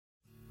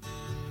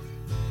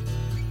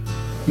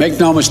Make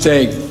no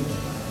mistake,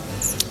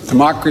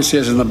 democracy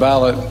is on the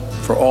ballot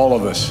for all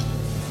of us.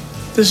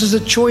 This is a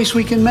choice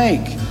we can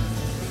make.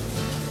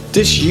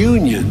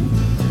 Disunion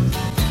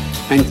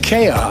and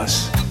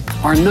chaos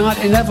are not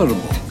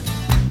inevitable.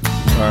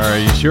 Are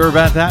you sure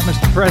about that,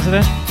 Mr.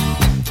 President?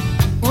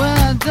 Well,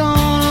 I don't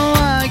know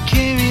why I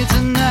came here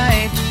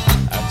tonight.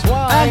 That's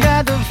why. I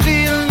got the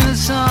feeling that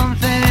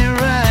something ain't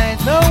right.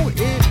 No,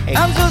 it ain't.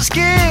 I'm so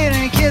scared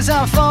in case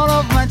I fall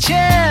off my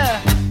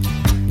chair.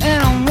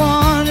 And I'm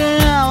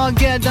wondering how I'll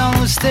get down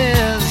the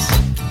stairs.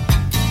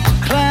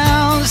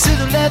 Clowns to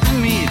the left of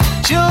me,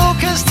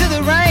 jokers to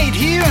the right.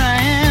 Here I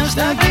am,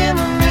 stuck in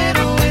the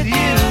middle with you.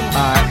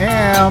 I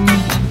am.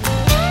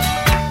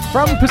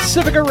 From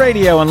Pacifica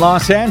Radio in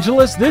Los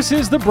Angeles, this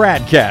is the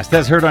BradCast,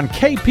 as heard on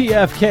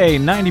KPFK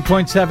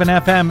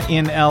 90.7 FM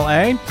in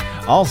LA.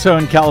 Also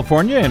in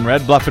California, in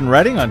Red Bluff and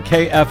Redding on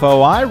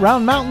KFOI,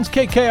 Round Mountains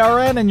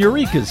KKRN, and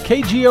Eureka's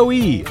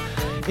KGOE.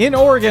 In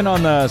Oregon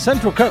on the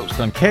Central Coast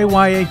on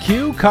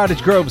KYAQ,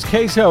 Cottage Grove's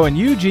KSO, and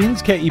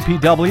Eugene's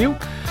KEPW.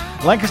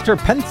 Lancaster,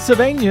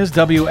 Pennsylvania's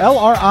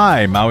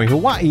WLRI, Maui,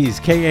 Hawaii's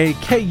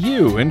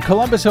KAKU. In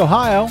Columbus,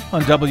 Ohio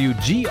on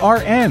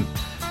WGRN.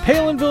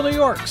 Palinville, New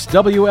York's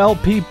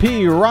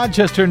WLPP,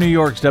 Rochester, New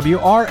York's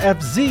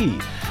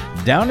WRFZ,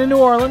 down in New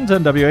Orleans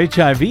on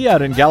WHIV,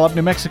 out in Gallup,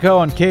 New Mexico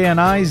on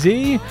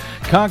KNIZ,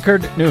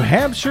 Concord, New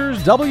Hampshire's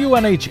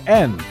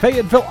WNHN,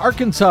 Fayetteville,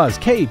 Arkansas's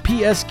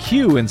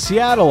KPSQ, in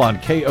Seattle on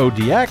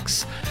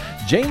KODX,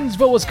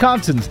 Janesville,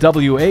 Wisconsin's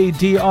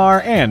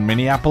WADR, and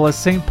Minneapolis,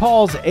 St.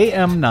 Paul's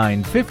AM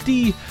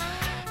 950.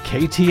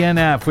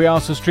 KTNF. We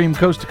also stream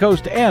coast to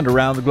coast and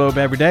around the globe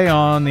every day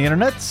on the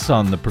internets,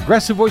 on the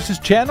Progressive Voices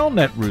channel,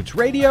 Netroots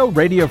Radio,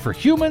 Radio for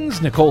Humans,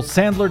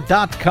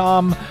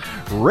 NicoleSandler.com,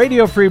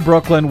 Radio Free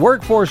Brooklyn,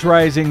 Workforce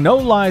Rising, No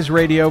Lies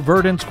Radio,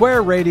 Verdant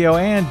Square Radio,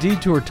 and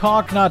Detour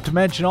Talk, not to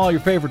mention all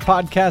your favorite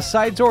podcast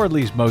sites, or at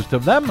least most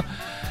of them.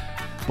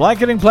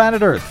 Blanketing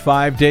Planet Earth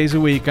 5 days a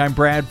week. I'm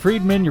Brad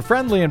Friedman, your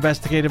friendly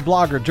investigative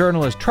blogger,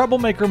 journalist,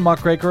 troublemaker,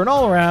 muckraker, and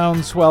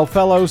all-around swell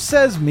fellow,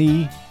 says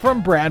me,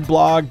 from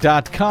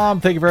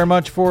bradblog.com. Thank you very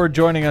much for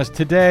joining us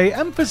today.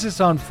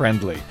 Emphasis on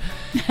friendly.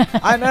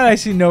 I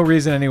see no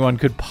reason anyone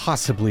could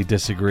possibly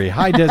disagree.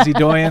 Hi, Desi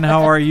Doyen.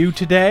 How are you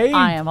today?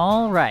 I am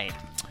all right.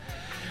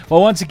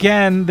 Well, once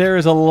again, there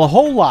is a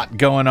whole lot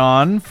going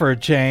on for a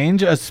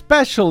change,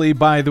 especially,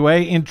 by the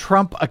way, in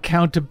Trump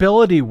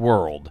accountability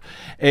world.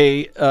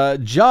 A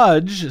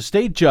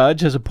state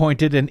judge, has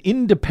appointed an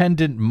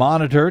independent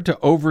monitor to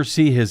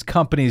oversee his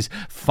company's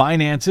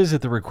finances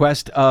at the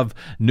request of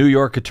New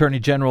York Attorney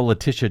General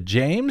Letitia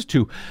James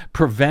to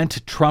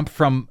prevent Trump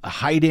from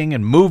hiding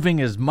and moving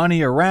his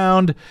money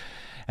around,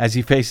 as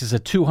he faces a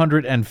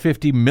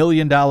 $250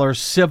 million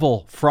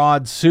civil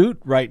fraud suit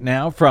right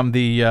now from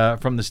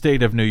the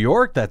state of New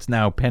York that's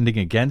now pending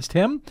against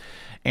him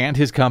and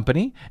his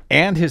company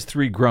and his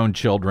 3 grown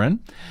children.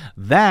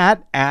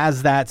 That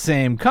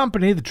same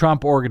company, the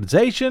Trump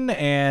Organization,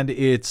 and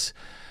its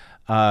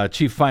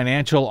chief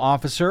financial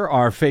officer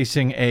are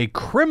facing a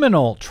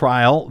criminal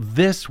trial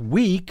this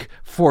week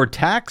for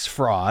tax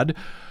fraud,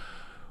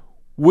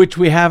 which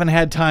we haven't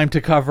had time to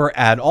cover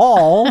at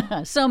all.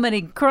 So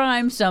many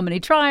crimes, so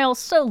many trials,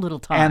 so little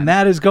time. And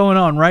that is going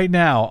on right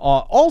now.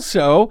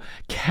 Also,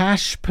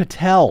 Kash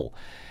Patel,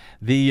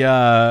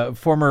 the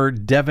former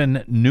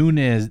Devin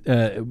Nunes,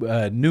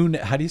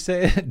 how do you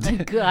say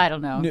it? I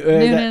don't know.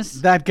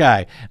 Nunes. That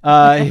guy,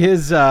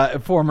 his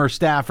former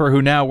staffer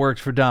who now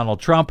works for Donald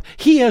Trump,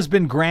 he has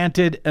been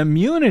granted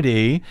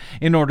immunity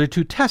in order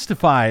to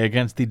testify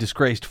against the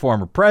disgraced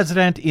former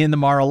president in the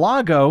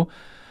Mar-a-Lago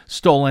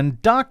stolen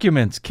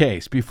documents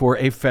case before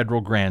a federal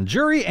grand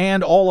jury.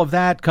 And all of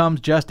that comes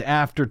just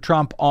after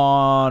Trump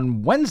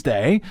on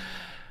Wednesday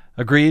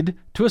agreed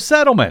to a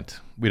settlement.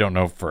 We don't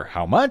know for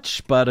how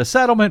much, but a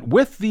settlement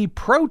with the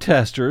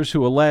protesters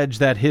who allege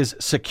that his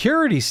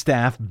security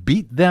staff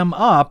beat them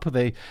up.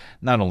 They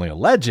not only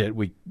allege it,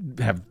 we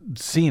have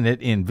seen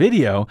it in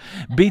video,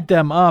 beat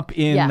them up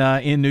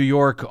in New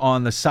York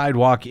on the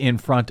sidewalk in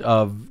front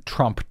of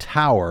Trump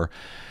Tower.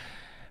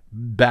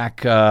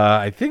 Back,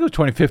 I think it was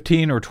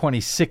 2015 or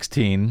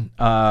 2016,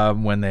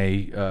 when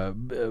they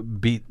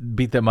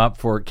beat them up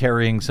for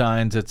carrying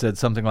signs that said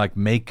something like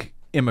 "Make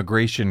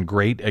immigration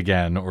great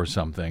again" or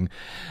something.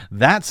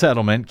 That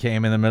settlement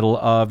came in the middle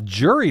of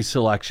jury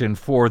selection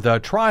for the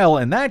trial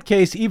in that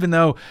case, even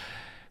though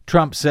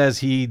Trump says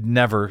he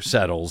never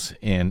settles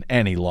in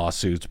any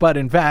lawsuits. But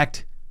in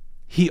fact,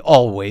 he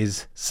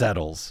always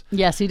settles.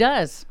 Yes, he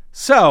does.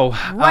 So,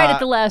 right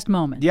at the last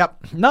moment.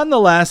 Yep.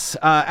 Nonetheless,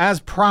 as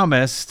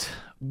promised,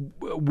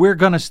 we're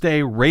going to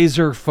stay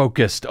razor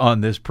focused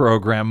on this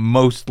program,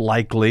 most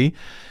likely,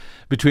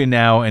 between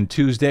now and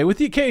Tuesday, with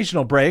the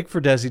occasional break for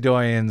Desi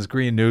Doyen's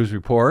Green News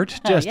Report,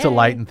 just to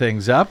lighten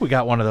things up. We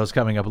got one of those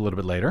coming up a little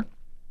bit later.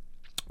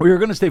 We are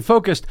going to stay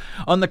focused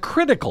on the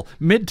critical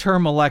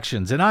midterm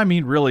elections, and I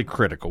mean really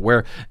critical,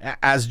 where,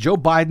 as Joe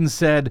Biden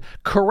said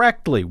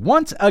correctly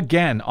once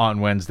again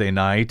on Wednesday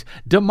night,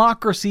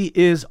 democracy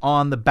is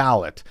on the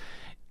ballot.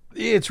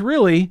 It's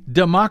really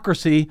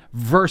democracy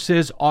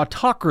versus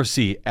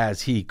autocracy,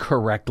 as he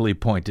correctly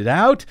pointed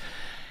out.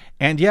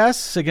 And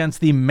yes, against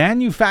the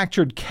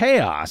manufactured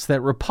chaos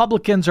that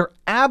Republicans are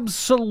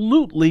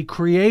absolutely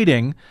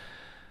creating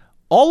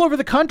all over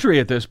the country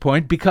at this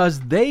point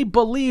because they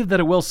believe that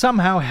it will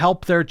somehow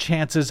help their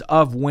chances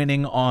of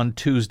winning on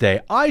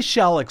Tuesday. I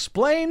shall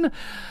explain.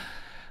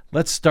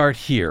 Let's start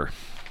here.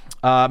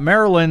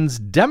 Maryland's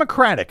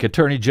Democratic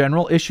Attorney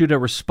General issued a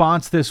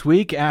response this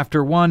week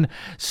after one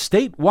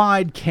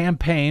statewide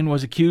campaign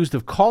was accused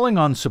of calling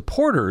on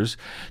supporters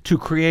to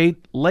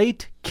create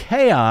late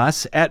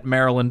chaos at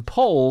Maryland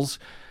polls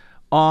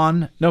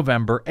on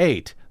November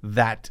 8.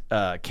 That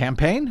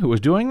campaign, who was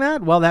doing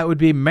that? Well, that would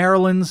be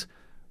Maryland's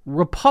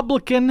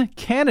Republican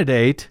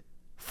candidate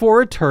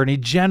for Attorney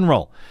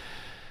General.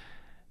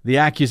 The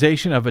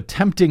accusation of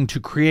attempting to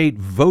create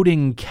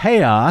voting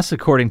chaos,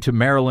 according to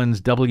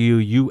Maryland's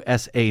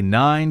WUSA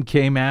 9,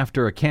 came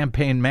after a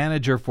campaign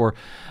manager for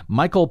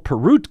Michael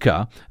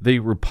Perutka, the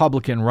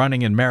Republican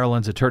running in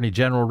Maryland's Attorney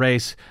General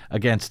race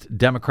against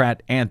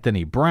Democrat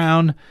Anthony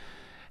Brown,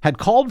 had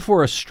called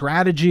for a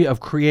strategy of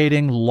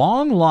creating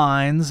long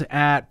lines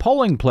at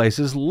polling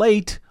places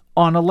late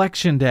on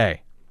Election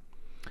Day.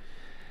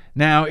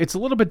 Now, it's a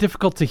little bit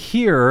difficult to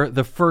hear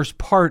the first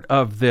part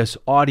of this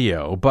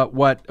audio, but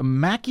what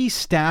Mackie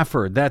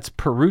Stafford, that's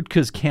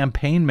Perutka's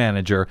campaign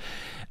manager,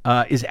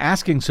 is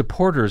asking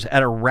supporters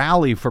at a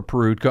rally for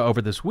Perutka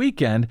over this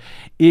weekend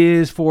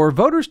is for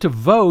voters to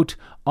vote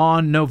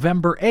on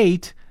November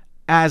 8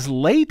 as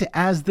late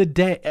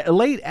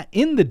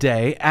in the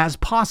day as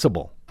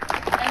possible.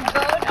 And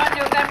vote on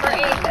November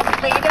 8th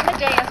as late in the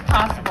day as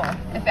possible.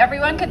 If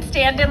everyone could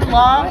stand in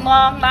long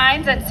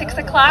lines at 6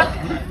 o'clock,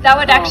 that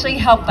would actually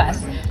help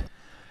us.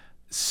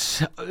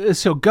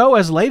 So go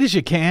as late as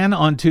you can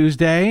on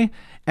Tuesday,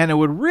 and it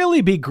would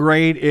really be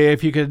great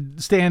if you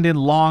could stand in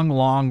long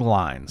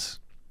lines.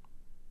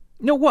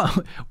 No,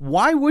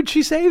 why would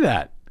she say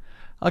that?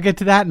 I'll get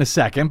to that in a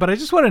second, but I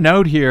just want to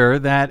note here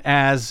that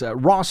as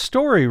Raw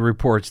Story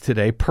reports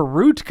today,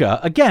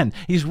 Perutka, again,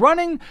 he's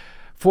running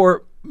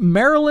for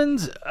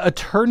Maryland's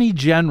Attorney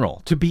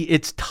General to be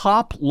its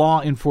top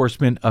law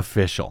enforcement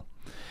official.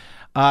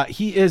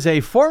 He is a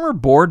former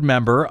board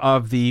member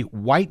of the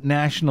white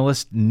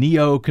nationalist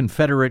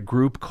neo-Confederate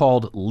group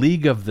called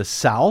League of the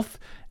South,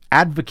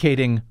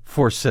 advocating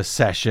for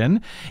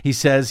secession. He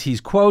says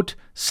he's, quote,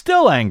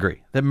 still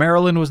angry that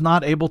Maryland was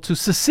not able to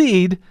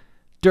secede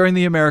during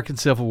the American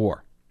Civil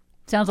War.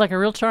 Sounds like a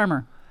real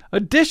charmer.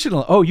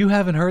 Additionally, you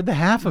haven't heard the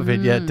half of it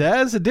yet,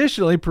 Des.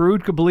 Additionally,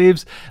 Perutka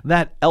believes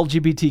that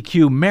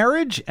LGBTQ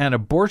marriage and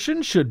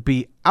abortion should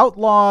be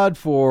outlawed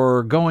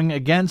for going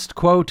against,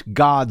 quote,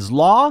 God's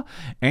law.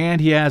 And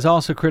he has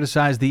also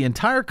criticized the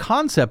entire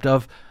concept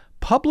of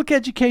public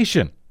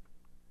education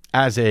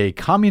as a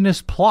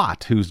communist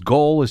plot whose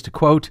goal is to,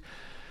 quote,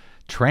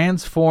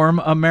 transform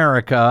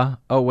America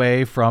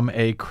away from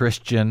a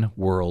Christian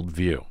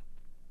worldview.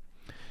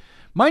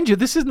 Mind you,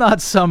 this is not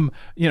some,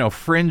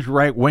 fringe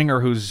right-winger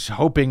who's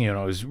hoping,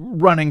 is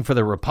running for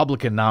the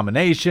Republican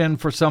nomination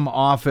for some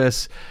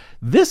office.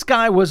 This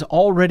guy was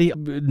already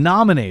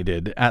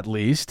nominated, at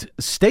least,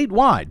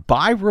 statewide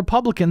by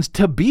Republicans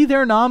to be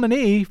their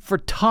nominee for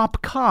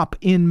top cop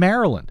in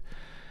Maryland,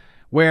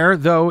 where,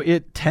 though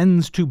it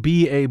tends to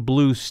be a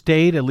blue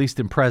state, at least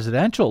in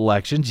presidential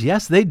elections,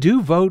 yes, they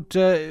do vote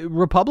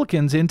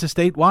Republicans into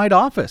statewide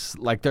office,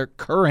 like their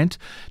current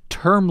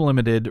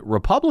term-limited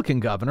Republican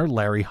governor,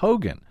 Larry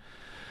Hogan.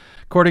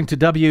 According to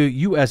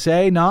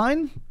WUSA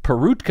 9,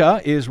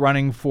 Perutka is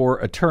running for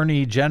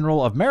Attorney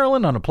General of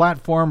Maryland on a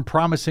platform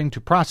promising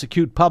to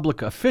prosecute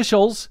public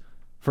officials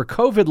for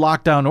COVID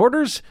lockdown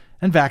orders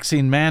and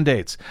vaccine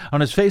mandates.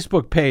 On his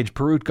Facebook page,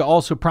 Perutka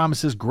also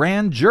promises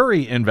grand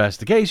jury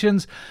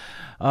investigations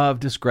of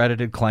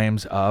discredited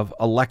claims of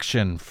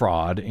election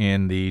fraud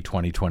in the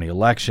 2020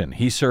 election.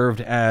 He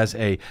served as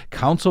a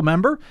council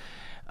member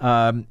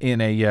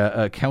in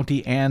a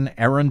county, Anne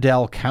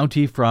Arundel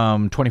County,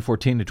 from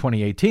 2014 to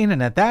 2018,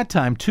 and at that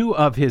time, 2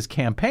 of his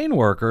campaign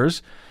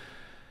workers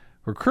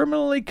were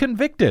criminally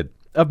convicted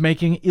of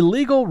making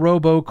illegal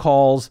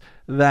robocalls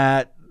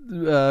that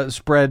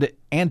spread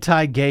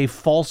anti-gay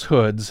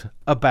falsehoods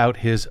about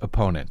his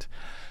opponent.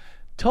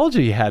 Told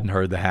you hadn't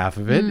heard the half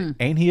of it.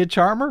 Ain't he a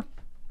charmer?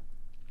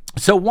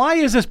 So why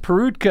is this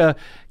Perutka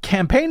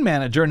campaign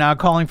manager now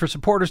calling for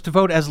supporters to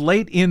vote as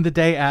late in the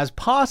day as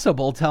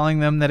possible, telling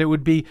them that it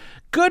would be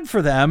good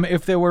for them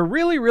if there were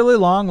really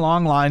long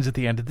lines at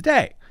the end of the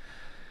day?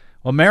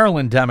 Well,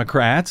 Maryland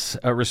Democrats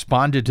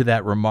responded to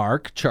that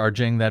remark,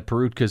 charging that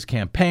Perutka's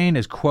campaign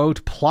is,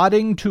 quote,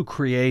 plotting to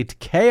create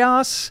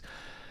chaos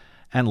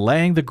and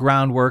laying the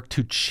groundwork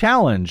to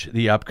challenge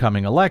the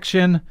upcoming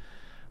election.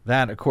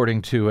 That,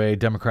 according to a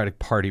Democratic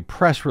Party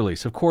press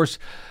release. Of course,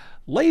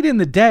 late in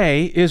the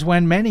day is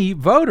when many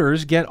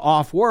voters get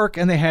off work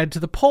and they head to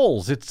the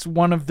polls. It's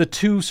one of the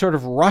 2 sort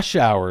of rush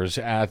hours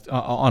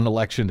on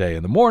Election Day,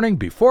 in the morning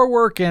before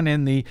work and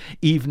in the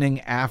evening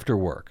after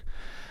work.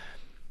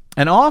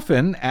 And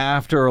often,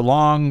 after a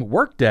long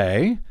work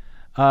day,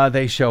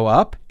 They show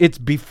up. It's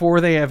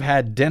before they have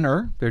had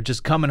dinner. They're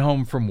just coming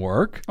home from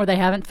work. Or they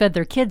haven't fed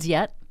their kids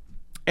yet.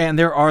 And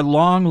there are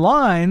long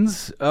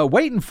lines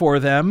waiting for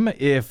them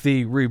if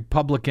the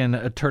Republican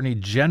Attorney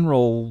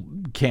General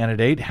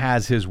candidate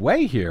has his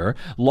way here.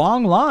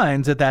 Long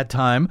lines at that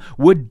time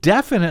would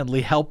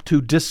definitely help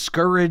to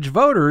discourage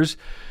voters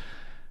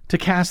to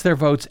cast their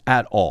votes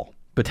at all.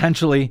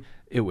 Potentially,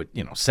 it would,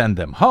 send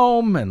them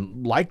home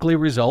and likely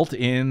result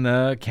in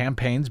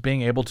campaigns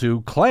being able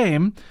to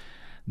claim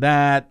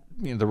that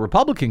the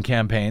Republican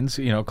campaigns,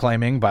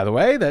 claiming, by the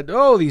way, that,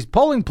 these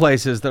polling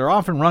places that are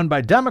often run by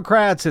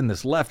Democrats in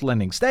this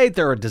left-leaning state,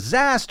 they're a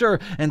disaster,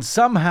 and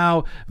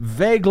somehow,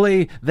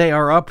 vaguely, they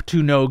are up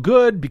to no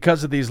good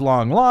because of these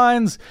long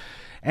lines.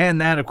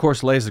 And that, of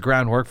course, lays the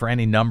groundwork for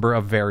any number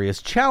of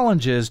various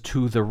challenges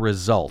to the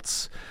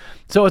results.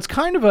 So it's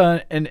kind of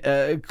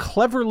a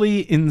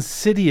cleverly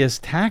insidious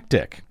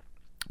tactic.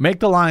 Make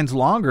the lines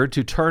longer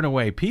to turn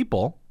away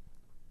people,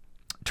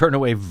 turn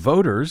away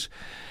voters,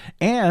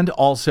 and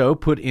also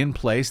put in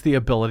place the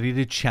ability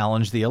to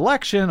challenge the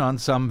election on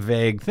some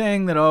vague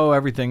thing that,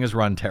 everything is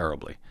run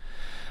terribly.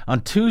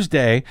 On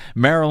Tuesday,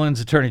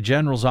 Maryland's Attorney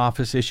General's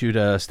office issued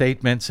a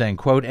statement saying,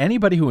 quote,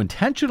 anybody who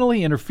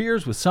intentionally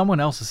interferes with someone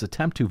else's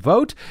attempt to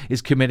vote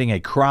is committing a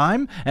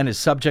crime and is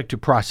subject to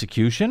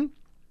prosecution.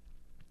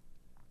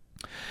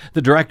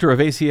 The director of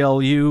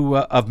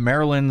ACLU of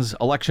Maryland's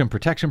Election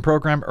Protection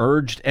Program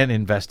urged an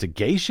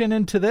investigation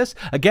into this.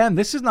 Again,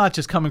 this is not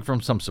just coming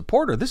from some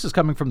supporter. This is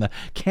coming from the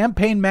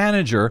campaign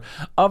manager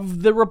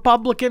of the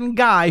Republican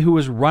guy who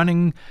is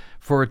running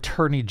for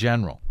Attorney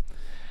General.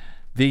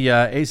 The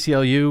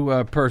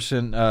ACLU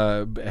person,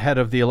 head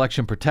of the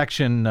Election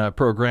Protection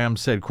Program,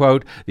 said,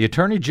 quote, the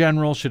Attorney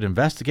General should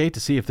investigate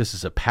to see if this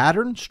is a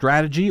pattern,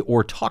 strategy,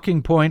 or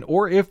talking point,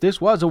 or if this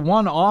was a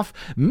one-off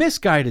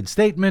misguided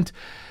statement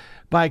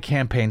by a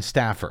campaign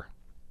staffer.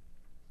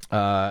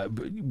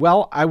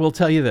 Well, I will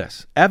tell you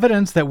this.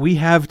 Evidence that we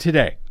have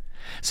today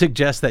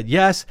suggests that,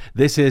 yes,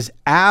 this is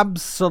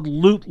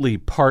absolutely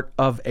part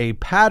of a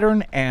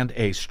pattern and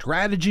a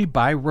strategy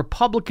by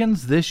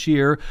Republicans this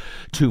year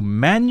to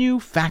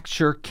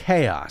manufacture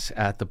chaos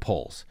at the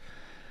polls.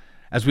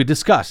 As we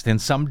discussed in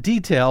some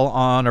detail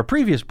on our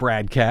previous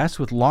BradCast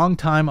with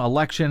longtime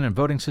election and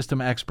voting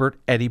system expert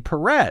Eddie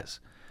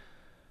Perez.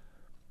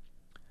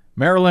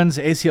 Maryland's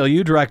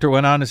ACLU director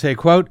went on to say,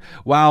 quote,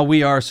 while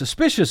we are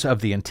suspicious of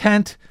the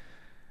intent,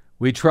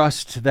 we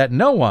trust that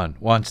no one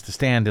wants to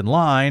stand in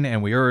line,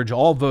 and we urge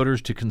all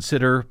voters to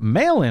consider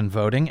mail-in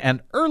voting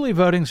and early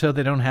voting so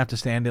they don't have to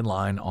stand in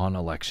line on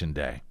Election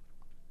Day.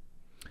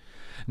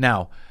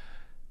 Now,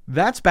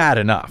 that's bad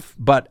enough,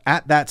 but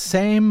at that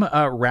same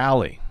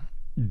rally,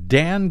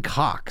 Dan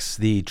Cox,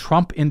 the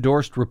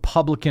Trump-endorsed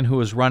Republican who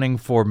is running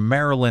for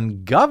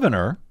Maryland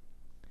governor,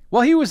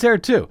 well, he was there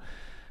too.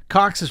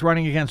 Cox is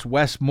running against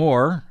Wes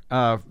Moore,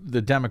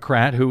 the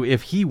Democrat, who,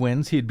 if he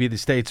wins, he'd be the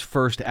state's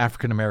first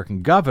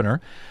African-American governor.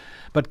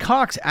 But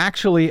Cox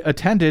actually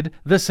attended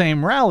the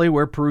same rally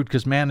where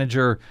Perutka's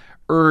manager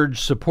urged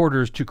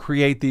supporters to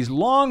create these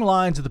long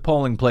lines at the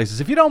polling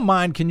places. If you don't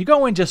mind, can you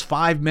go in just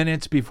 5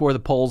 minutes before the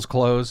polls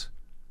close?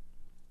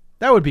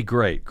 That would be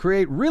great.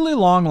 Create really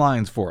long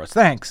lines for us.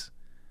 Thanks.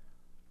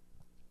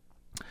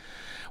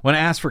 When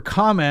asked for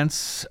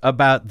comments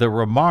about the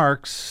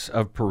remarks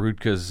of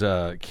Perutka's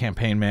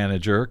campaign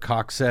manager,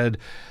 Cox said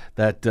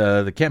that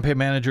the campaign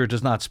manager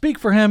does not speak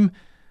for him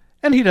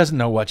and he doesn't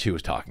know what she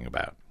was talking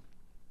about.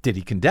 Did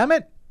he condemn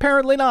it?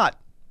 Apparently not.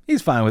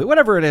 He's fine with it.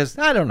 Whatever it is,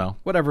 I don't know.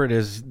 Whatever it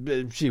is,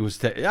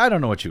 I don't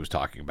know what she was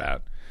talking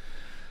about.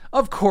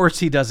 Of course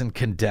he doesn't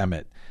condemn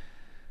it.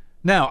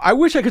 Now, I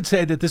wish I could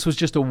say that this was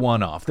just a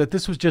one-off, that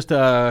this was just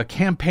a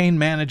campaign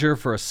manager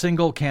for a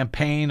single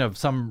campaign of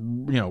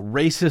some,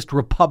 racist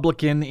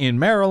Republican in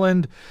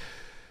Maryland.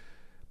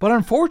 But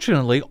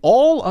unfortunately,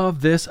 all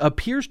of this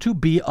appears to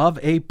be of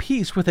a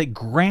piece with a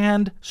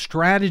grand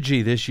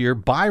strategy this year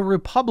by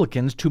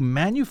Republicans to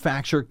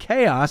manufacture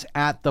chaos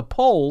at the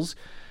polls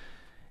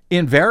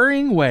in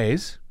varying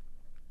ways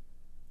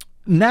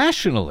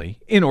nationally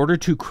in order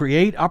to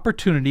create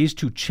opportunities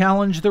to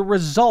challenge the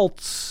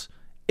results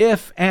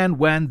if and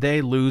when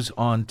they lose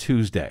on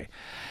Tuesday.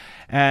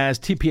 As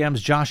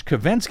TPM's Josh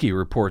Kovensky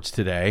reports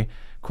today,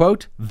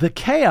 quote, the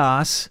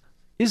chaos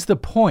is the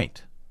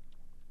point.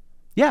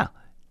 Yeah,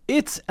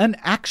 it's an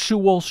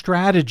actual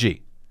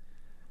strategy.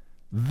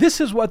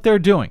 This is what they're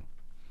doing.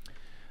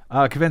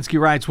 Kovensky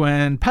writes,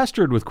 when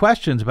pestered with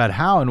questions about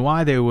how and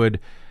why they would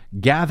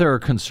gather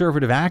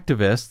conservative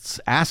activists,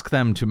 ask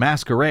them to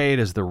masquerade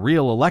as the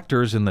real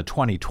electors in the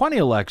 2020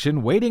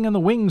 election, waiting in the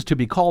wings to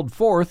be called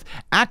forth,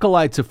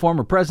 acolytes of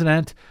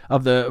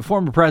the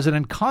former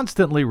president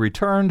constantly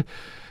returned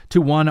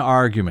to one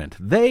argument.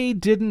 They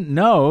didn't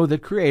know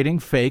that creating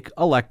fake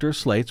elector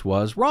slates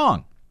was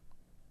wrong.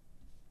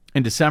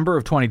 In December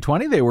of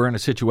 2020, they were in a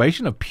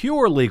situation of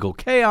pure legal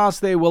chaos.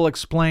 They will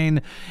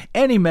explain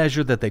any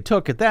measure that they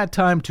took at that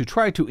time to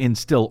try to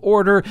instill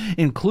order,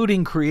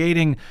 including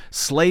creating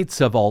slates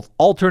of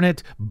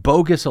alternate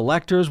bogus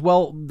electors.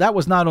 Well, that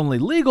was not only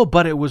legal,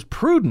 but it was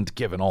prudent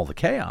given all the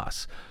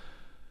chaos.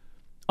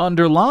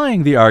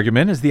 Underlying the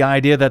argument is the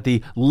idea that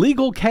the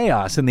legal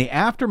chaos in the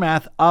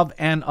aftermath of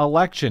an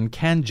election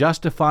can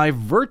justify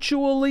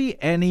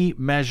virtually any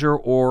measure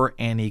or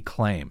any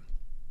claim.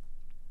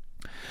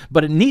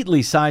 But it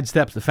neatly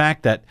sidesteps the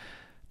fact that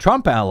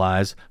Trump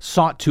allies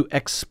sought to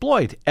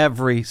exploit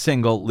every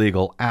single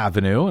legal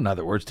avenue, in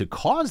other words, to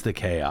cause the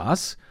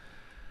chaos,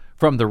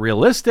 from the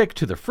realistic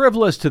to the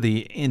frivolous to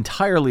the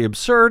entirely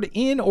absurd,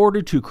 in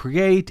order to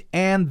create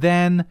and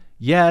then,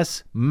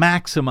 yes,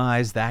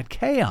 maximize that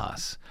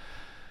chaos.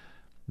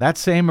 That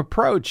same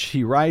approach,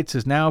 he writes,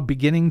 is now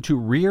beginning to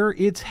rear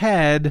its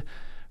head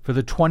for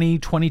the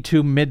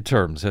 2022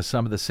 midterms, as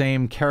some of the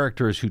same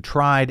characters who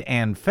tried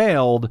and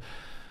failed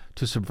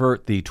to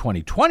subvert the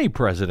 2020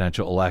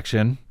 presidential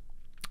election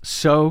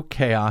sow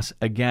chaos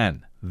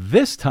again,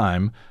 this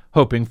time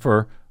hoping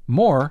for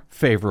more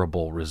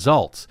favorable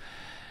results.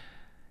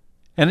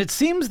 And it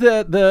seems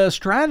that the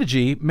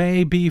strategy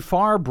may be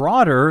far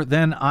broader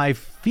than I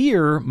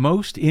fear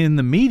most in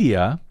the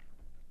media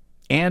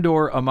and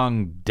or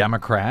among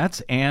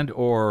Democrats and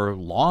or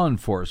law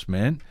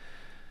enforcement,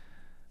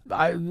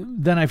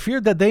 than I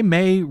feared that they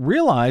may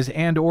realize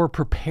and or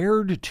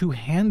prepared to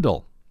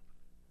handle.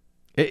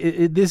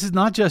 This is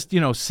not just,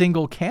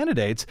 single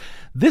candidates.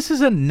 This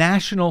is a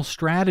national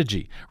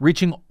strategy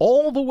reaching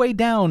all the way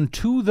down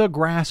to the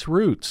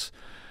grassroots.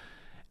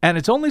 And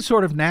it's only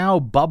sort of now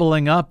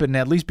bubbling up and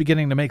at least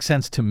beginning to make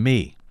sense to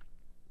me.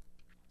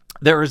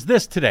 There is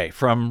this today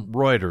from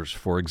Reuters,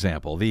 for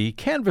example. The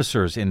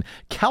canvassers in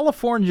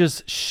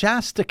California's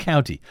Shasta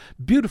County,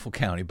 beautiful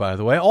county, by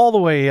the way, all the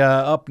way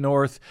up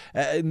north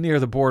near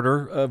the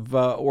border of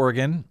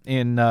Oregon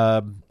in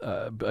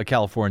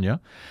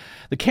California.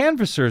 The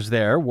canvassers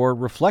there wore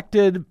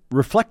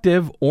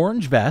reflective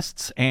orange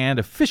vests and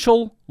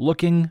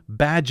official-looking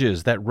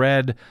badges that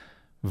read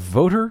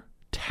Voter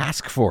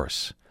Task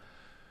Force.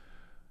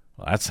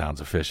 Well, that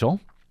sounds official.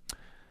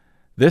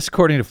 This,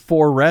 according to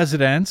 4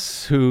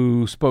 residents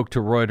who spoke to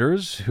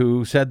Reuters,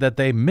 who said that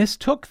they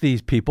mistook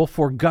these people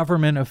for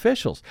government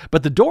officials.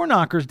 But the door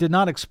knockers did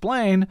not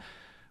explain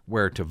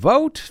where to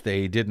vote.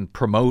 They didn't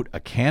promote a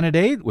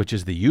candidate, which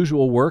is the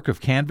usual work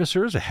of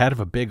canvassers ahead of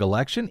a big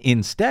election.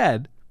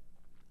 Instead,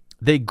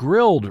 they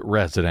grilled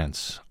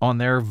residents on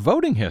their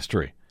voting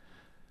history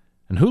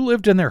and who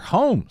lived in their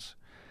homes,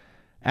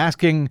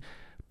 asking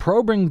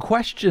probing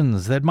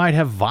questions that might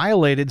have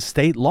violated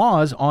state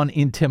laws on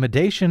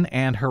intimidation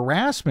and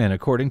harassment,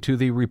 according to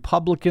the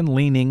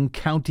Republican-leaning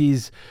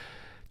county's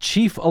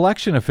chief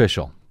election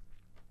official.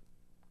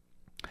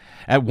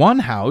 At one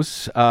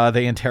house,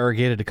 they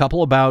interrogated a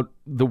couple about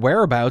the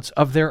whereabouts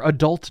of their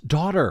adult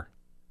daughter.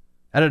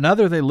 At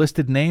another, they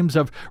listed names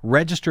of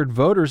registered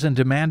voters and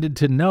demanded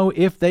to know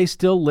if they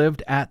still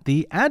lived at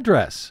the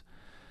address.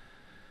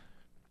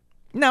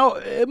 Now,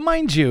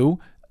 mind you,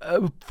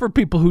 for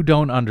people who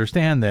don't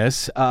understand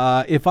this,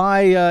 if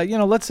I,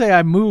 let's say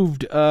I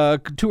moved 2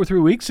 or 3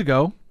 weeks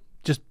ago,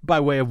 just by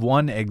way of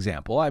one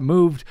example, I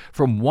moved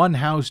from one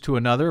house to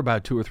another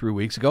about 2 or 3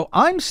 weeks ago,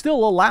 I'm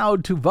still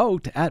allowed to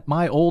vote at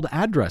my old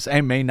address.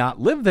 I may not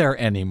live there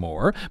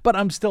anymore, but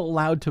I'm still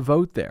allowed to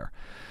vote there.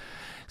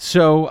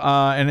 So,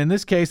 and in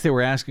this case, they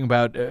were asking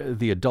about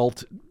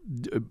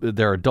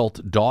their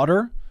adult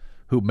daughter,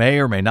 who may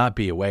or may not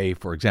be away,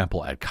 for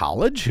example, at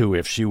college, who,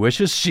 if she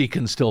wishes, she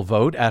can still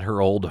vote at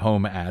her old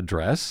home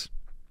address.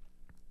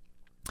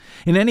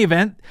 In any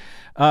event,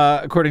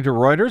 according to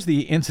Reuters,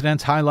 the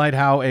incidents highlight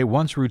how a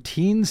once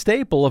routine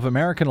staple of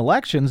American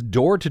elections,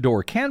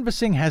 door-to-door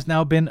canvassing, has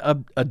now been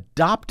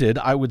adopted,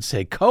 I would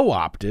say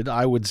co-opted,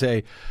 I would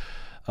say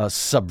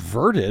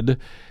subverted,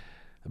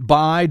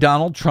 by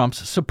Donald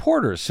Trump's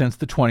supporters since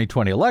the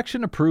 2020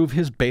 election to prove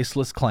his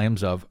baseless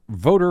claims of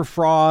voter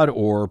fraud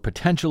or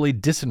potentially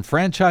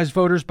disenfranchised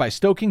voters by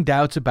stoking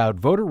doubts about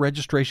voter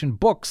registration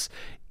books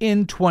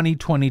in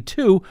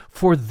 2022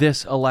 for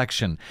this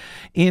election.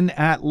 In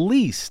at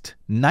least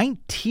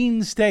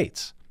 19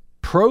 states,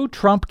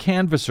 pro-Trump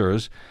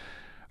canvassers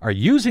are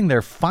using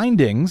their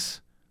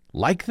findings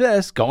like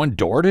this, going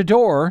door to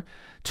door,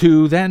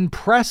 to then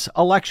press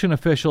election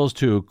officials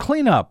to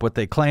clean up what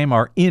they claim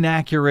are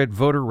inaccurate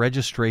voter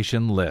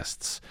registration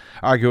lists,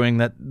 arguing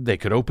that they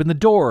could open the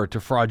door to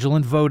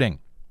fraudulent voting.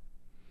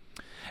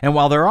 And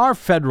while there are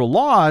federal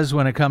laws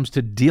when it comes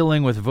to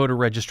dealing with voter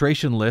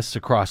registration lists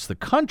across the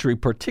country,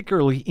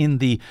 particularly in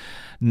the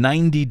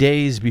 90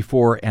 days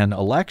before an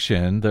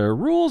election, the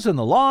rules and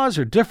the laws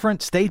are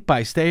different state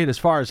by state as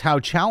far as how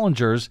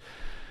challengers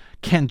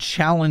can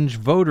challenge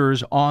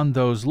voters on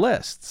those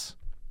lists,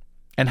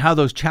 and how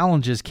those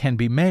challenges can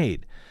be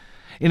made.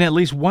 In at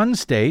least one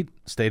state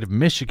of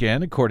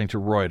Michigan, according to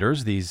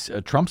Reuters, these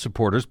Trump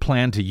supporters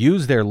plan to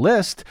use their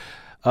list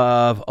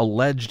of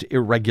alleged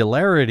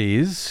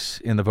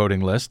irregularities in the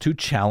voting list to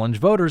challenge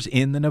voters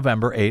in the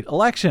November 8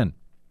 election.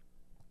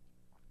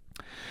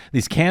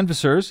 These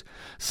canvassers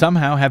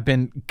somehow have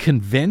been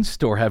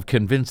convinced or have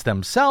convinced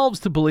themselves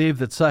to believe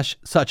that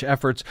such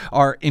efforts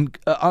are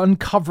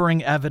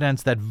uncovering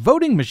evidence that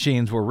voting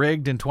machines were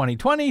rigged in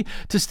 2020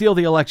 to steal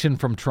the election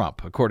from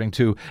Trump, according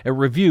to a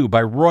review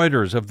by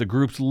Reuters of the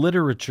group's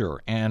literature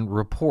and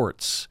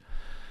reports.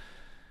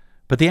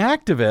 But the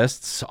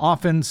activists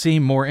often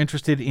seem more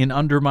interested in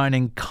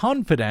undermining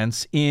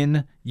confidence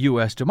in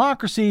U.S.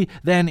 democracy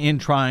than in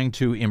trying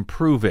to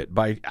improve it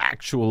by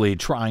actually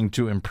trying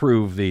to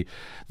improve the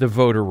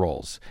voter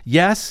rolls.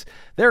 Yes,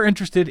 they're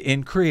interested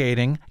in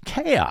creating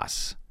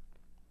chaos.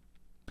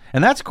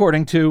 And that's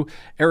according to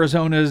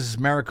Arizona's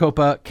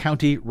Maricopa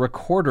County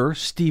Recorder,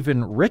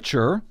 Stephen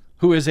Richer,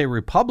 who is a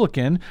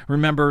Republican.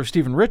 Remember,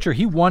 Stephen Richer,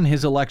 he won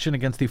his election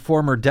against the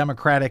former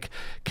Democratic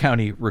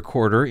county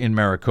recorder in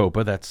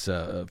Maricopa. That's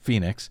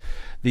Phoenix.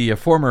 The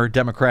former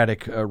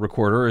Democratic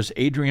recorder is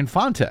Adrian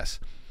Fontes.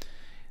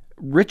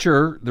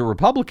 Richer, the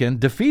Republican,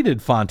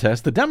 defeated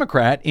Fontes, the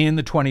Democrat, in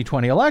the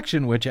 2020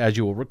 election, which, as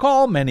you will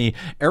recall, many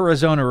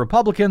Arizona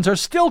Republicans are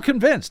still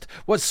convinced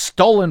was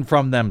stolen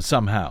from them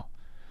somehow.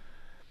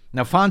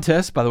 Now,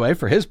 Fontes, by the way,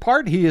 for his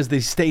part, he is the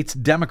state's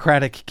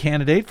Democratic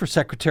candidate for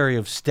Secretary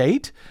of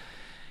State.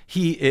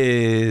 He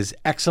is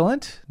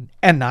excellent,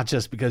 and not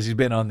just because he's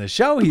been on this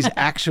show. He's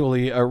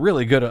actually a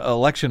really good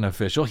election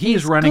official.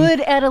 He's running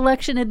good at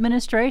election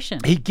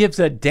administration. He gives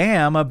a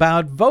damn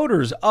about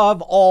voters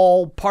of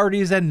all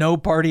parties and no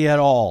party at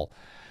all.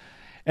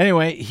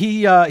 Anyway,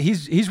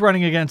 he's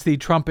running against the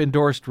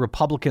Trump-endorsed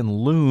Republican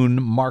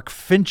loon, Mark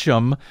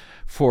Finchem,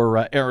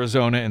 for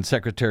Arizona and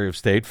Secretary of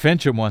State.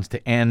 Finchem wants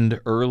to end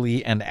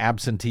early and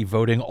absentee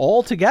voting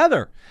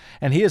altogether.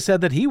 And he has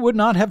said that he would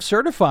not have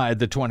certified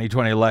the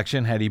 2020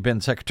 election had he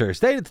been Secretary of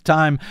State at the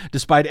time,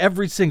 despite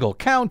every single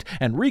count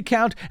and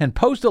recount and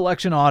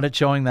post-election audit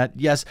showing that,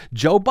 yes,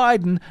 Joe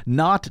Biden,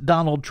 not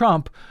Donald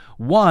Trump,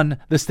 won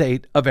the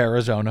state of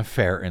Arizona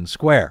fair and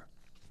square.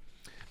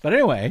 But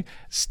anyway,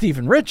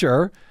 Stephen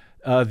Richer,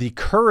 the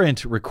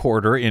current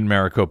recorder in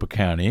Maricopa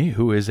County,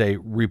 who is a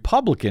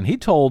Republican, he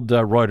told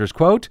Reuters,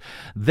 quote,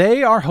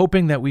 "They are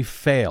hoping that we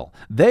fail.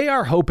 They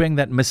are hoping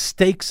that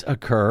mistakes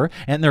occur,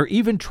 and they're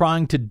even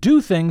trying to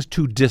do things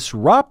to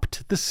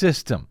disrupt the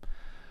system.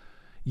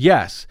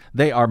 Yes,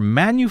 they are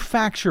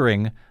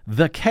manufacturing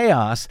the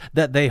chaos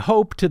that they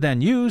hope to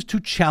then use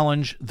to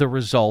challenge the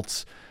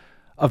results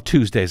of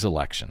Tuesday's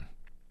election."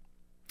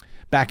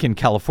 Back in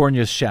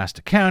California's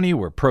Shasta County,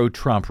 where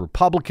pro-Trump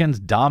Republicans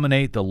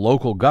dominate the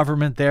local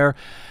government there,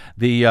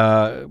 the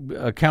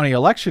county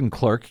election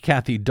clerk,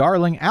 Kathy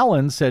Darling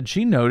Allen, said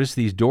she noticed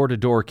these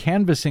door-to-door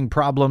canvassing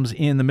problems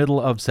in the middle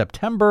of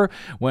September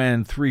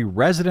when 3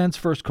 residents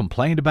first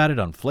complained about it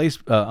on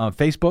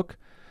Facebook.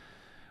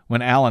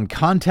 When Allen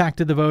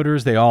contacted the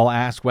voters, they all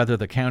asked whether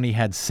the county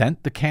had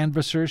sent the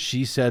canvassers.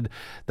 She said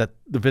that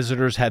the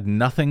visitors had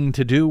nothing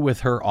to do with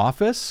her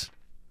office.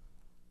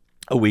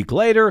 A week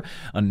later,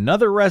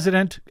 another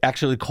resident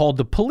actually called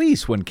the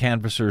police when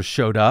canvassers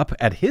showed up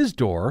at his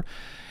door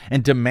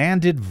and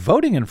demanded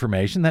voting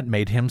information that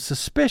made him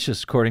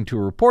suspicious, according to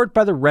a report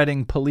by the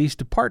Redding Police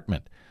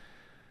Department.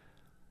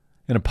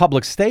 In a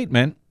public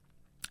statement,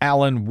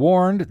 Allen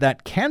warned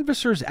that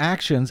canvassers'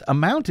 actions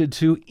amounted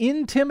to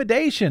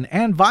intimidation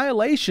and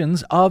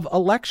violations of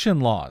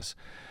election laws.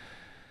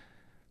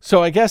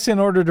 So I guess in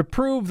order to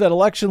prove that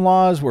election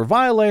laws were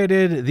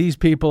violated, these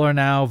people are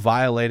now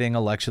violating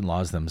election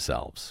laws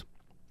themselves.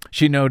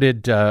 She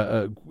noted,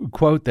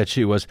 quote, that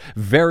she was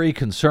very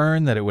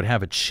concerned that it would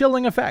have a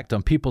chilling effect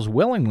on people's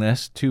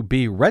willingness to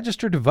be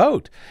registered to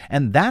vote.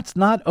 And that's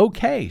not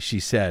okay,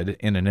 she said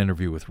in an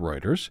interview with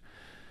Reuters.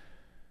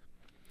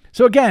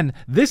 So again,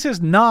 this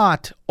is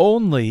not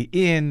only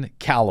in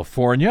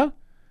California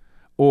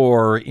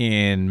or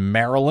in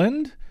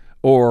Maryland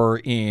or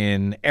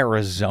in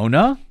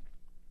Arizona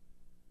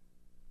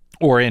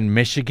or in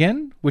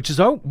Michigan, which is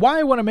why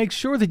I want to make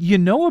sure that you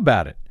know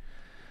about it.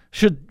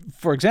 Should,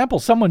 for example,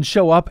 someone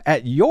show up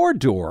at your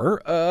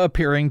door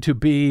appearing to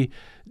be,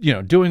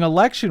 doing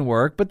election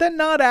work, but then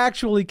not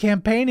actually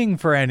campaigning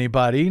for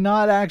anybody,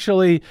 not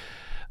actually,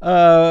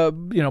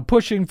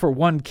 pushing for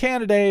one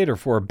candidate or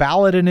for a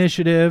ballot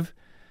initiative,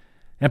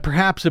 and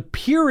perhaps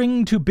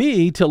appearing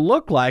to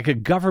look like a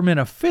government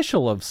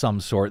official of some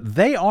sort,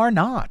 they are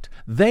not.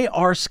 They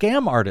are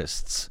scam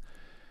artists.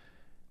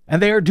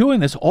 And they are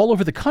doing this all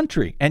over the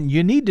country, and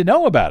you need to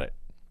know about it.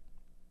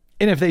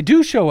 And if they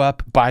do show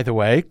up, by the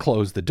way,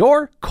 close the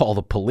door, call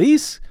the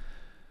police,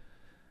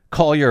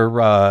 call your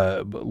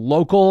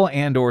local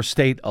and or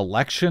state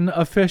election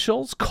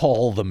officials,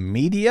 call the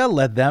media,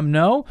 let them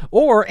know,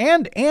 or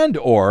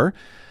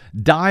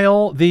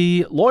dial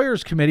the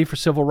Lawyers Committee for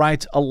Civil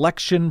Rights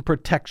Election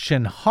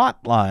Protection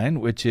Hotline,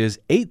 which is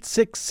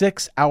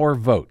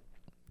 866-OUR-VOTE.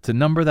 It's a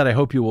number that I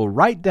hope you will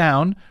write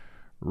down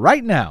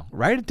right now.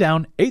 Write it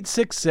down,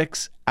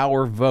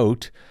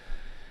 866-OUR-VOTE.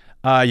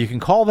 You can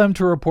call them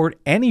to report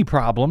any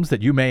problems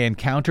that you may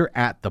encounter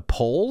at the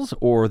polls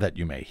or that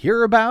you may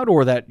hear about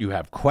or that you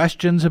have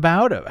questions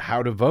about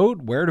how to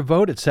vote, where to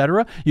vote,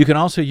 etc. You can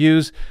also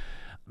use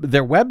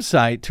their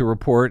website to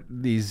report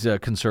these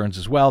concerns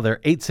as well. They're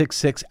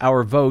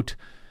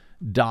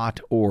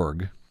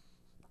 866-OurVote.org.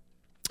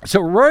 So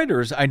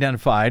Reuters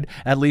identified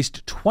at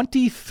least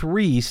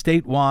 23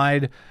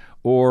 statewide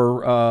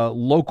or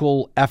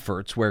local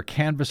efforts where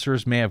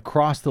canvassers may have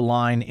crossed the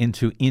line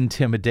into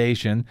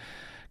intimidation,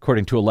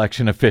 according to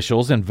election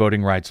officials and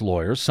voting rights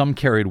lawyers. Some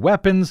carried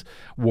weapons,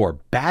 wore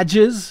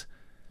badges.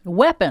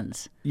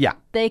 Weapons? Yeah.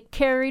 They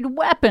carried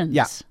weapons?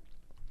 Yeah.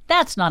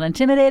 That's not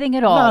intimidating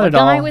at all. Not at a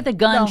guy all. with a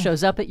gun No.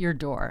 shows up at your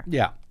door.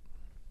 Yeah.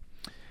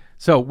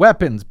 So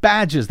weapons,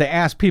 badges, they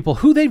asked people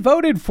who they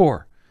voted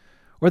for,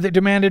 or they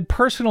demanded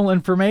personal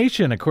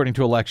information, according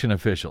to election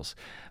officials.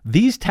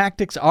 These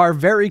tactics are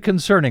very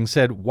concerning,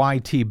 said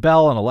Y.T.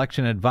 Bell, an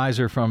election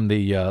advisor from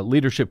the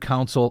Leadership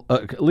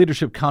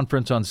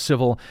Conference on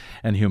Civil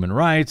and Human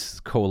Rights,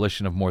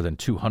 coalition of more than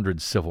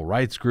 200 civil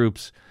rights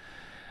groups.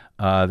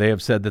 They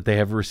have said that they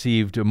have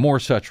received more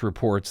such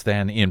reports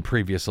than in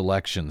previous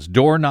elections.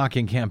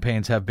 Door-knocking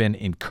campaigns have been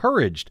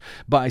encouraged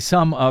by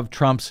some of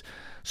Trump's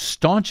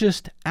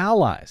staunchest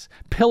allies.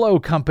 Pillow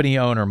company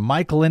owner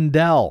Mike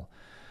Lindell,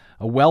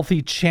 a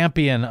wealthy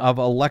champion of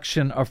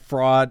election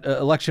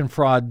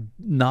fraud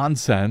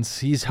nonsense.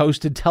 He's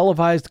hosted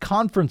televised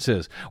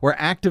conferences where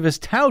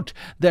activists tout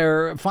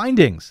their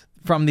findings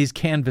from these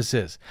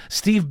canvasses.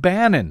 Steve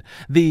Bannon,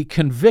 the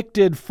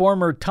convicted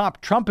former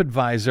top Trump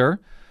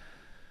advisor,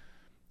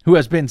 who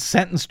has been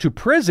sentenced to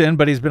prison,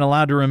 but he's been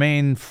allowed to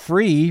remain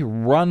free,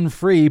 run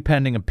free,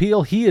 pending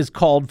appeal. He has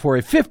called for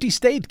a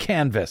 50-state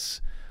canvass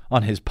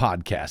on his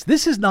podcast.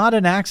 This is not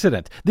an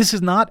accident. This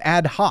is not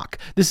ad hoc.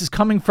 This is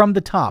coming from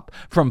the top,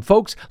 from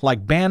folks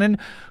like Bannon,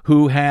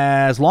 who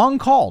has long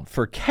called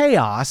for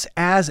chaos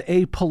as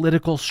a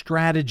political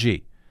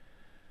strategy.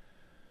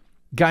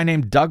 Guy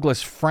named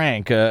Douglas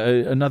Frank,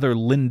 another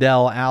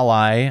Lindell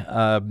ally,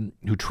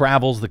 who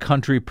travels the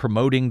country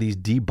promoting these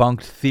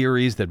debunked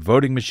theories that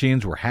voting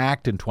machines were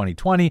hacked in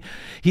 2020.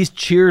 He's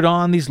cheered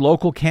on these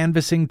local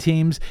canvassing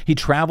teams. He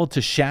traveled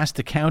to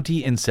Shasta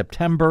County in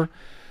September.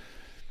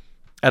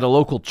 At a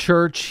local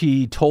church,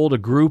 he told a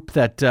group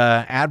that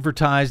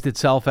advertised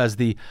itself as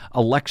the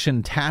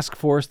election task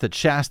force that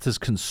Shasta's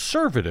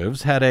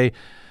conservatives had a,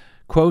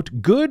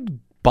 quote, good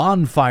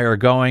bonfire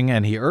going,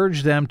 and he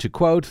urged them to,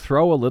 quote,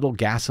 throw a little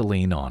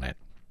gasoline on it.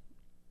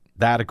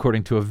 That,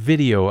 according to a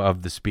video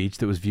of the speech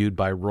that was viewed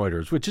by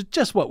Reuters, which is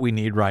just what we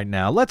need right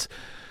now. Let's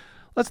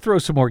throw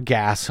some more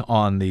gas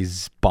on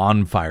these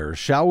bonfires,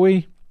 shall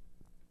we?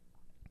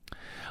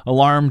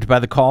 Alarmed by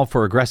the call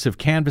for aggressive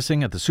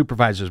canvassing at the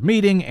supervisors'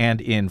 meeting and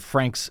in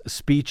Frank's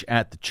speech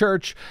at the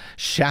church,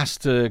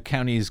 Shasta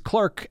County's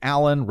clerk,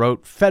 Allen,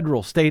 wrote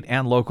federal, state,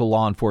 and local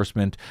law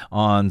enforcement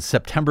on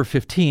September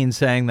 15,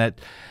 saying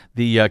that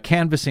the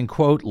canvassing,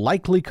 quote,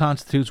 likely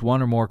constitutes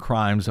one or more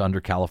crimes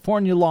under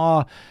California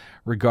law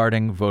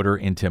regarding voter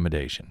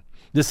intimidation.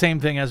 The same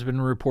thing has been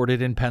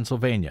reported in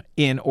Pennsylvania,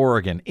 in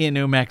Oregon, in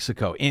New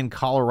Mexico, in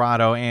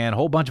Colorado, and a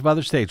whole bunch of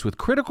other states with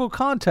critical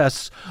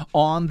contests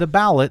on the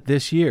ballot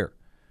this year.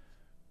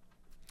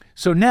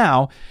 So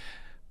now,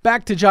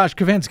 back to Josh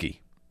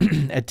Kavinsky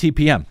at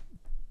TPM,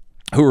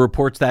 who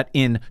reports that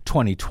in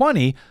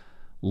 2020,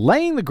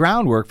 laying the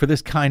groundwork for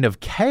this kind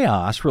of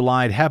chaos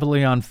relied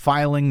heavily on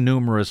filing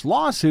numerous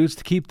lawsuits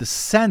to keep the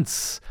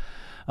sense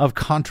of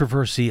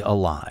controversy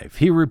alive.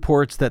 He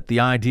reports that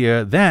the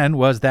idea then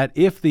was that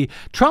if the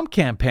Trump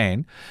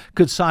campaign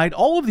could cite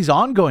all of these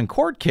ongoing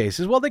court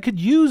cases, well, they could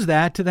use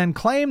that to then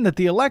claim that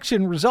the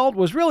election result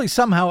was really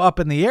somehow up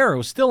in the air. It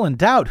was still in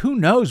doubt. Who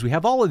knows? We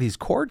have all of these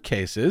court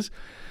cases.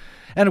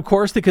 And of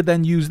course, they could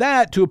then use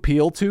that to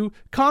appeal to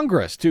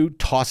Congress to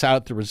toss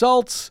out the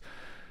results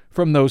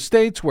from those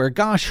states where,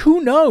 gosh,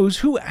 who knows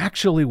who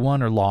actually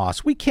won or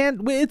lost?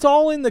 It's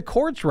all in the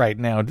courts right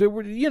now.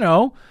 You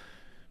know,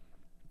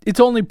 it's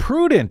only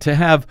prudent to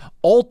have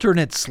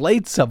alternate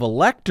slates of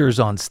electors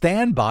on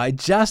standby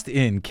just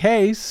in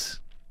case.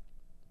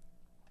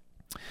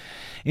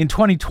 In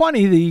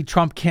 2020, the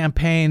Trump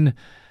campaign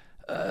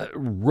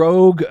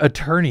rogue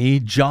attorney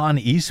John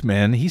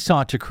Eastman, he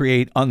sought to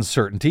create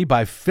uncertainty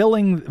by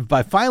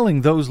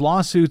filing those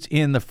lawsuits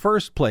in the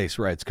first place,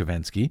 writes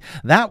Kavinsky.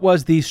 That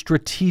was the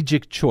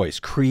strategic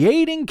choice,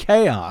 creating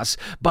chaos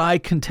by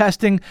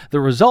contesting the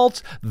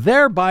results,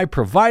 thereby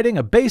providing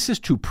a basis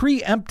to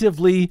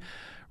preemptively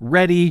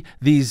ready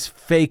these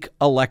fake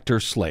elector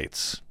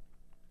slates.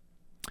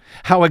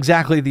 How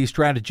exactly the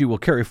strategy will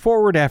carry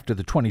forward after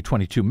the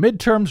 2022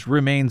 midterms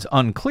remains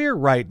unclear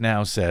right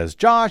now, says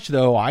Josh,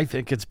 though I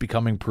think it's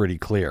becoming pretty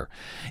clear.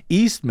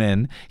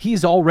 Eastman,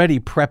 he's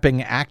already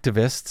prepping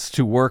activists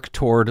to work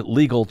toward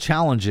legal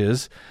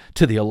challenges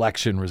to the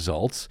election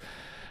results.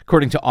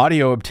 According to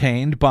audio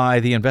obtained by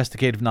the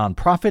investigative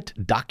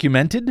nonprofit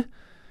Documented,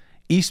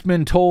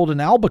 Eastman told an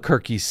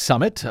Albuquerque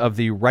summit of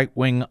the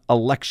right-wing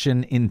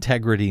Election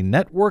Integrity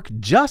Network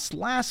just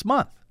last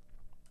month,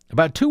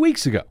 about 2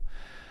 weeks ago,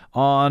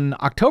 on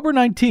October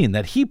 19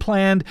 that he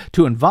planned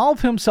to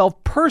involve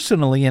himself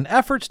personally in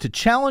efforts to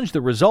challenge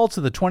the results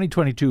of the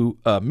 2022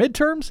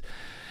 midterms.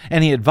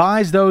 And he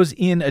advised those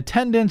in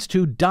attendance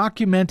to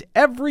document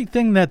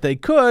everything that they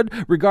could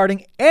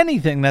regarding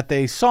anything that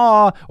they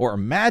saw or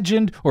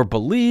imagined or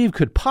believed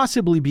could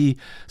possibly be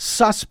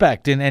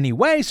suspect in any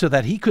way, so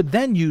that he could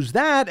then use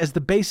that as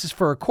the basis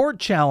for a court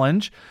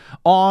challenge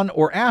on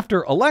or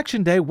after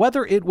Election Day,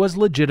 whether it was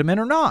legitimate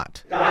or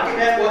not.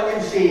 Document what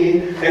you've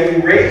seen, if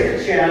you raise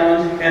the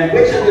challenge, and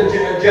which of the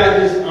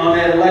judges on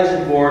that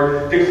election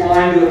board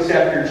declined to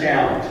accept your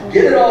challenge.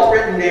 Get it all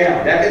written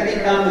down. That can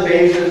become the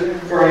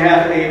basis for an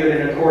affidavit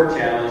in a court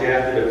challenge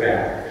after the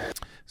fact.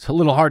 It's a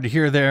little hard to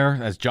hear there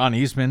as John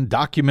Eastman.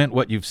 Document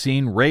what you've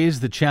seen, raise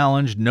the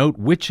challenge, note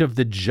which of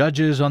the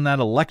judges on that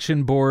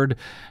election board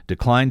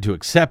declined to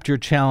accept your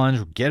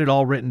challenge, get it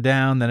all written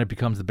down, then it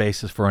becomes the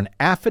basis for an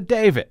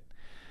affidavit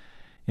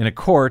in a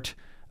court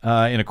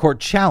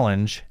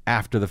challenge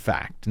after the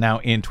fact. Now,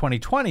 in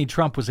 2020,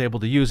 Trump was able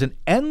to use an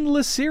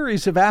endless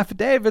series of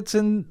affidavits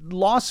and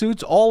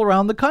lawsuits all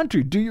around the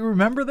country. Do you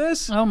remember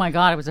this? Oh my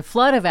God, it was a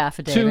flood of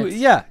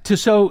affidavits. To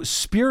sow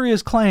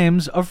spurious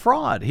claims of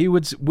fraud.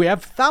 We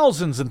have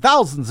thousands and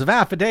thousands of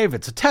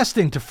affidavits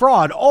attesting to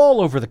fraud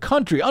all over the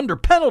country under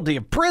penalty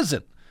of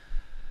prison.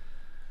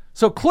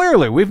 So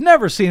clearly, we've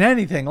never seen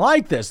anything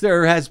like this.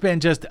 There has been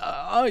just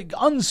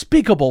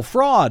unspeakable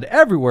fraud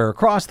everywhere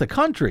across the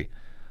country.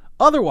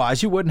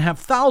 Otherwise, you wouldn't have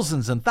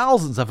thousands and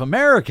thousands of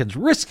Americans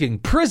risking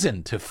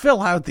prison to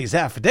fill out these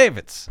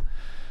affidavits.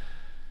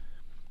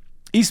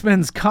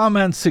 Eastman's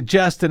comments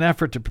suggest an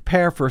effort to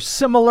prepare for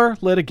similar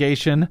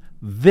litigation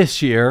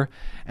this year,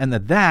 and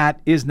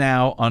that is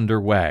now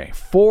underway.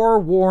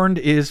 Forewarned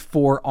is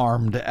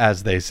forearmed,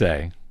 as they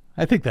say.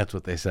 I think that's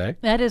what they say.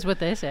 That is what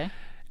they say.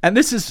 And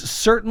this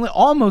is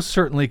almost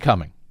certainly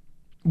coming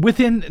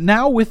within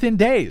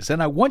days.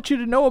 And I want you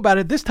to know about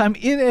it this time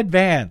in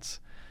advance.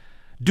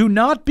 Do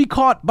not be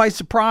caught by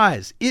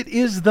surprise. It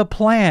is the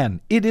plan.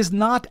 It is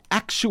not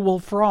actual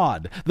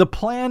fraud. The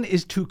plan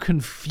is to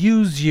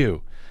confuse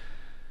you,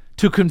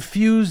 to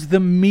confuse the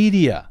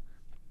media,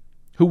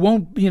 who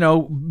won't,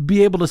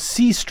 be able to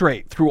see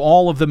straight through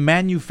all of the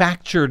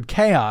manufactured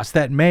chaos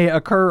that may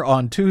occur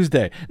on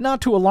Tuesday.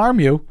 Not to alarm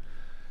you,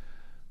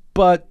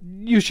 but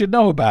you should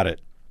know about it.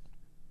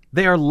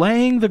 They are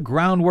laying the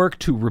groundwork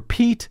to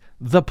repeat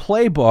the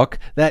playbook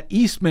that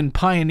Eastman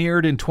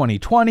pioneered in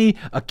 2020,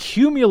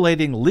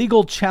 accumulating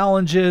legal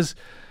challenges,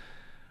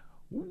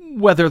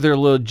 whether they're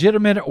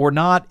legitimate or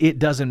not, it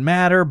doesn't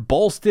matter,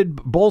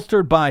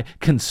 bolstered by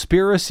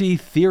conspiracy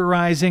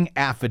theorizing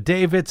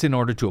affidavits in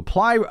order to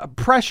apply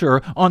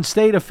pressure on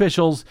state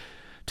officials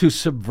to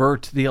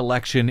subvert the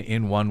election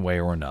in one way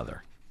or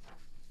another.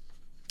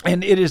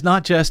 And it is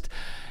not just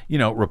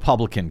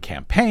Republican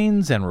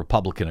campaigns and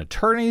Republican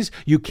attorneys.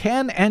 You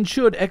can and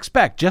should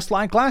expect, just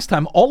like last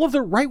time, all of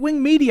the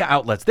right-wing media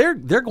outlets, they're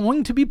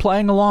going to be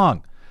playing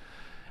along.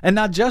 And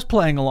not just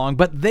playing along,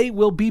 but they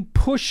will be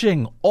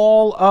pushing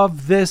all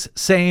of this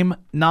same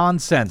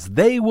nonsense.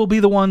 They will be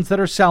the ones that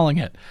are selling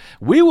it.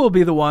 We will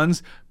be the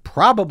ones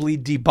probably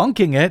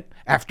debunking it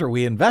after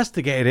we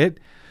investigate it.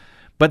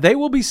 But they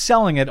will be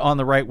selling it on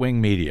the right-wing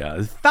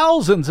media.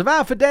 Thousands of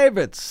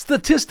affidavits,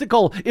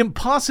 statistical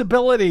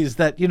impossibilities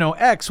that,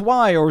 X,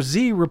 Y, or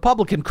Z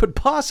Republican could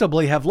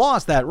possibly have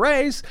lost that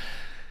race.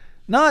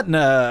 Not in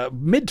a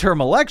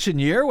midterm election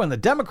year when the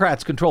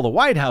Democrats control the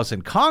White House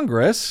and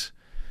Congress.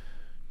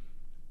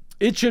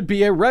 It should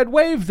be a red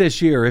wave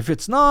this year. If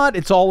it's not,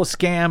 it's all a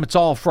scam. It's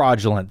all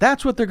fraudulent.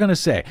 That's what they're going to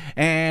say.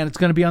 And it's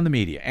going to be on the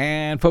media.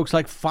 And folks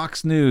like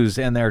Fox News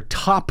and their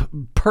top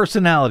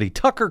personality,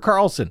 Tucker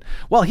Carlson,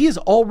 well, he has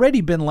already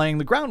been laying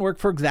the groundwork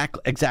for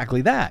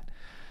exactly that.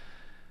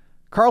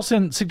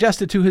 Carlson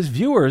suggested to his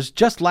viewers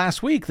just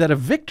last week that a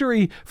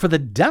victory for the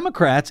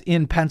Democrats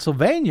in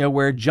Pennsylvania,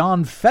 where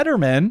John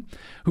Fetterman,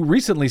 who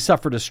recently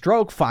suffered a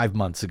stroke 5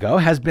 months ago,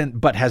 has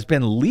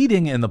been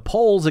leading in the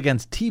polls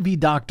against TV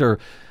doctor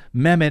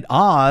Mehmet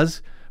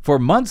Oz for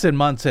months and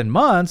months and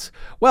months.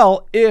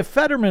 Well, if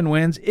Fetterman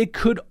wins, it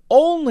could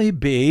only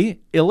be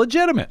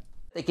illegitimate.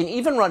 They can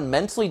even run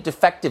mentally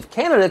defective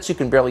candidates who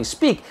can barely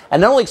speak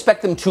and not only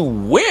expect them to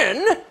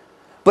win,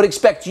 but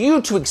expect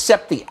you to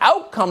accept the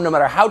outcome no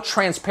matter how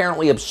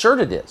transparently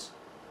absurd it is.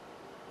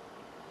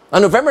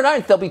 On November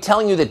 9th, they'll be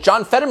telling you that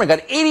John Fetterman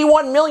got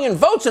 81 million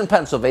votes in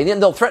Pennsylvania,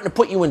 and they'll threaten to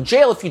put you in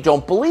jail if you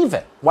don't believe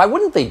it. Why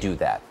wouldn't they do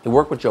that? They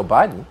work with Joe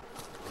Biden.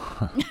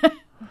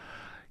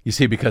 You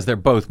see, because they're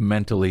both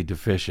mentally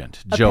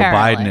deficient. Apparently. Joe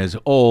Biden is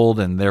old,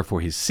 and therefore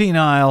he's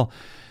senile.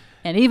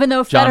 And even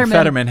though John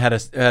Fetterman had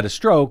a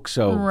stroke,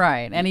 so...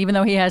 Right. And even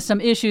though he has some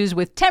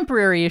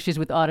temporary issues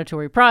with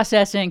auditory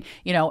processing,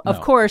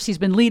 of course, he's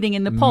been leading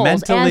in the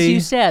polls, as you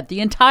said, the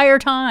entire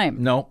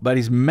time. No, but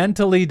he's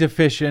mentally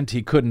deficient.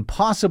 He couldn't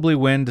possibly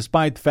win,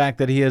 despite the fact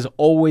that he has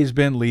always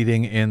been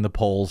leading in the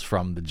polls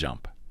from the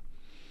jump.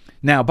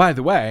 Now, by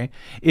the way,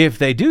 if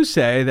they do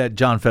say that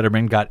John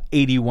Fetterman got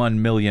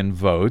 81 million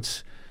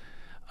votes,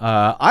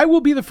 I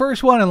will be the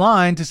first one in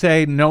line to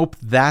say, nope,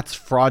 that's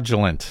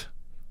fraudulent.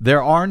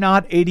 There are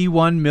not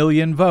 81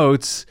 million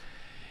votes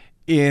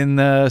in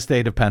the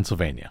state of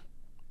Pennsylvania.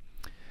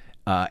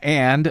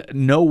 And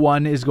no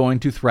one is going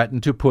to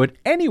threaten to put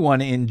anyone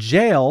in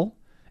jail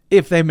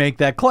if they make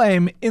that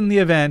claim in the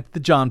event that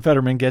John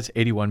Fetterman gets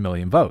 81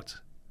 million votes.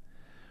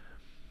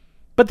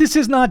 But this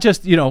is not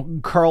just,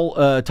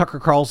 Tucker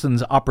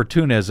Carlson's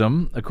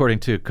opportunism, according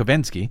to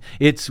Kavinsky.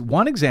 It's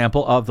one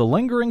example of the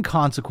lingering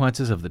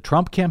consequences of the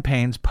Trump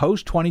campaign's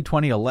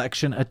post-2020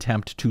 election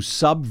attempt to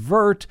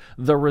subvert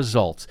the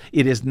results.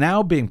 It is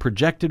now being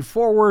projected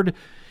forward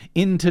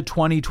into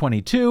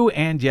 2022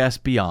 and, yes,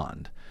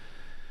 beyond.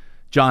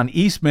 John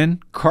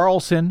Eastman,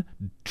 Carlson,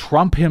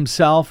 Trump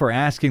himself are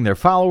asking their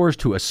followers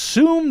to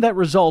assume that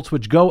results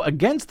which go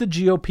against the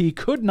GOP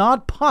could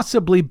not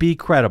possibly be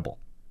credible.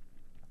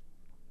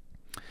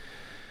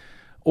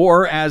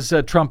 Or as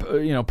Trump,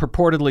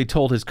 purportedly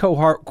told his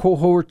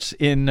cohorts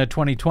in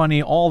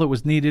 2020, all that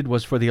was needed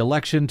was for the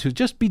election to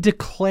just be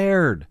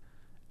declared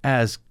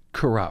as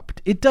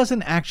corrupt. It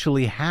doesn't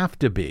actually have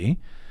to be.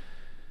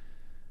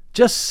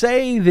 Just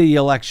say the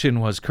election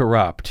was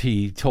corrupt,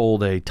 he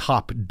told a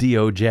top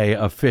DOJ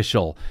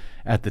official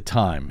at the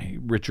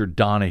time, Richard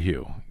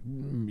Donahue.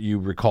 You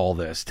recall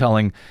this,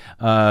 saying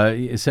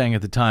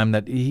at the time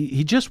that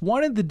he just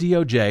wanted the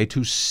DOJ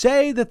to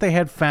say that they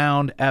had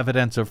found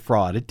evidence of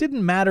fraud. It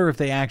didn't matter if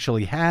they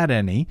actually had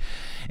any.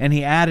 And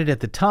he added at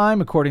the time,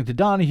 according to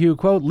Donahue,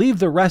 quote, "Leave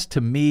the rest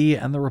to me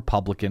and the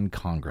Republican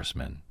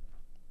congressman."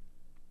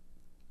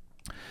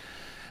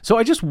 So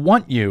I just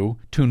want you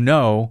to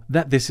know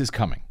that this is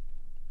coming.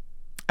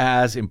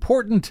 As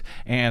important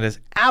and as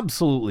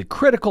absolutely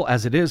critical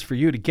as it is for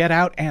you to get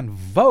out and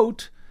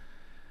vote,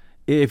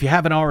 if you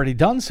haven't already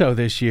done so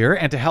this year,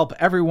 and to help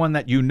everyone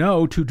that you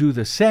know to do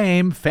the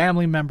same,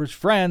 family members,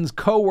 friends,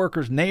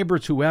 coworkers,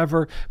 neighbors,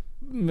 whoever,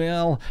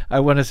 well, I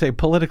want to say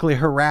politically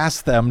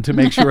harass them to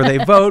make sure they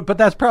vote, but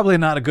that's probably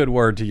not a good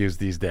word to use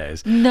these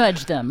days.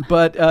 Nudge them.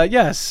 But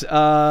yes,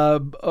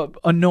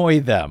 annoy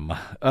them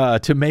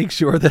to make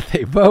sure that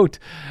they vote.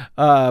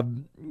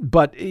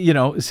 But,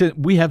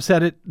 we have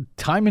said it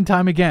time and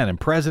time again, and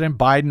President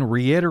Biden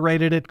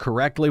reiterated it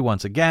correctly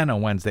once again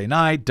on Wednesday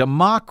night.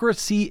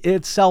 Democracy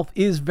itself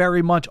is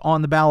very much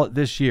on the ballot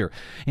this year.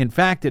 In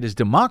fact, it is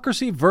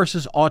democracy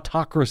versus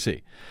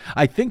autocracy.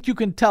 I think you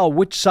can tell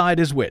which side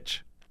is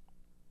which.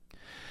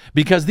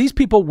 Because these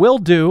people will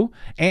do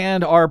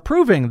and are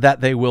proving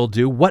that they will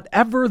do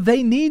whatever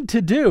they need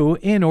to do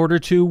in order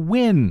to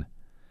win.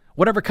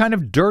 Whatever kind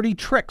of dirty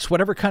tricks,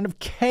 whatever kind of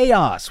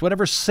chaos,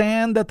 whatever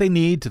sand that they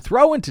need to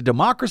throw into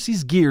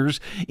democracy's gears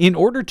in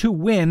order to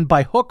win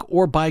by hook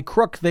or by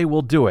crook, they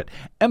will do it.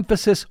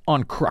 Emphasis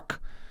on crook.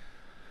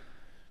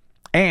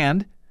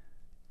 And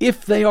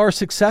if they are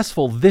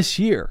successful this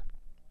year,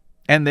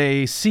 and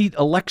they seat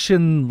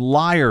election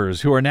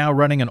liars who are now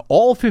running in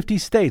all 50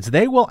 states,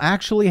 they will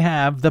actually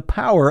have the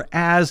power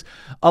as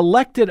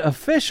elected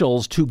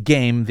officials to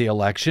game the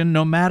election,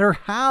 no matter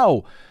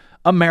how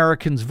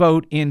Americans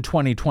vote in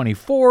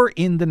 2024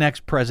 in the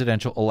next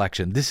presidential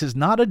election. This is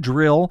not a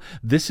drill.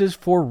 This is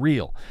for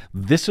real.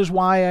 This is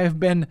why I've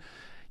been,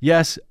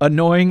 yes,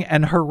 annoying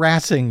and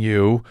harassing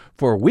you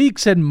for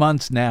weeks and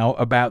months now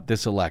about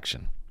this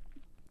election.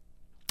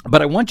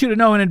 But I want you to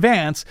know in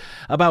advance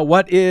about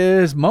what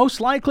is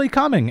most likely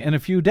coming in a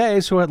few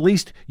days, so at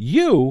least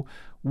you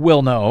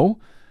will know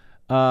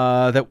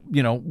that,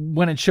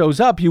 when it shows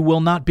up, you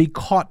will not be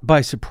caught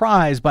by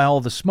surprise by all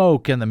the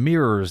smoke and the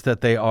mirrors that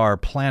they are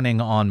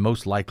planning on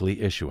most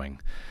likely issuing.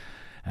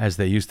 As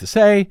they used to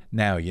say,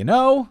 now you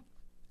know,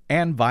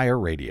 and via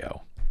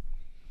radio.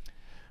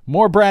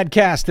 More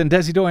BradCast and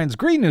Desi Doyen's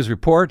Green News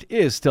Report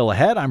is still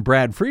ahead. I'm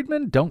Brad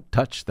Friedman. Don't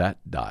touch that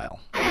dial.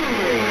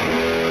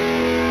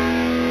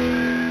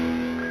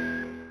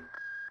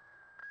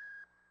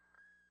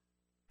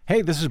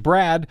 Hey, this is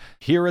Brad.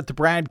 Here at the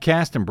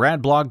BradCast and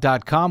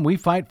BradBlog.com, we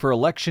fight for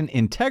election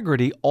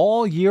integrity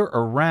all year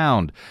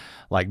around,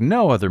 like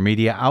no other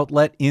media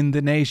outlet in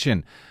the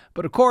nation.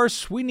 But of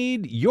course, we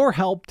need your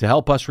help to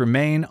help us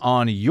remain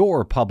on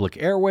your public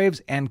airwaves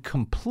and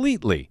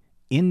completely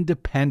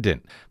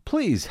independent.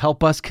 Please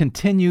help us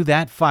continue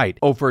that fight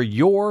over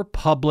your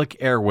public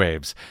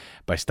airwaves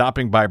by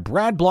stopping by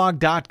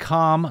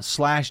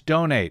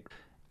BradBlog.com/donate.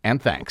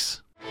 And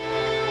thanks.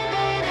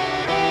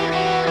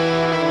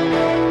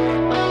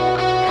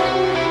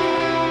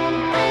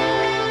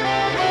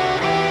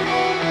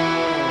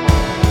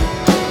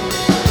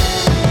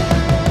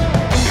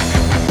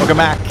 Welcome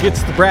back.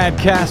 It's the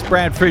BradCast.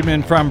 Brad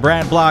Friedman from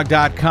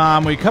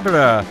BradBlog.com. We covered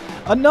a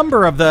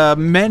number of the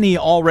many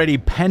already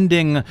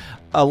pending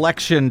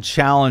election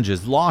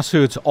challenges,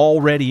 lawsuits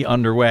already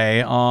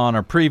underway on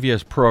our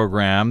previous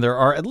program. There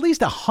are at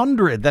least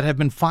 100 that have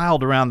been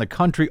filed around the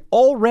country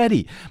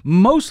already,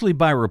 mostly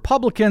by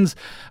Republicans,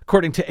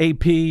 according to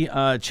AP,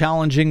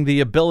 challenging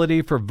the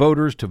ability for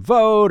voters to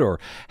vote or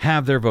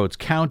have their votes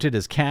counted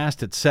as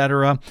cast,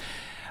 etc.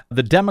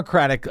 The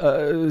Democratic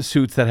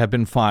suits that have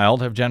been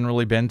filed have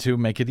generally been to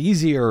make it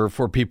easier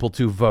for people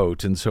to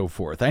vote and so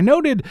forth. I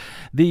noted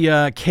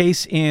the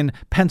case in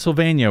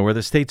Pennsylvania where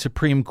the state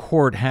Supreme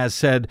Court has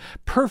said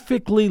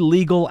perfectly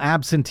legal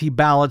absentee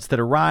ballots that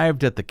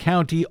arrived at the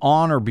county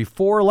on or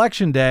before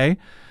Election Day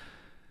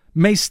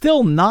may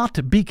still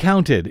not be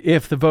counted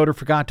if the voter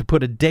forgot to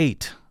put a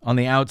date on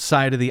the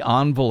outside of the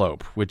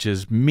envelope, which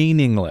is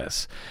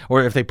meaningless,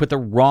 or if they put the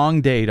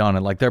wrong date on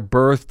it, like their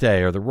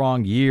birthday or the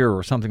wrong year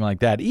or something like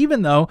that,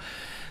 even though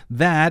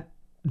that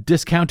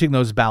discounting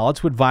those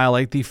ballots would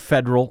violate the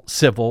Federal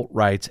Civil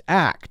Rights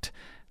Act.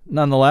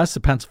 Nonetheless, the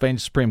Pennsylvania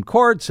Supreme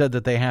Court said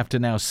that they have to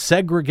now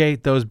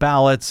segregate those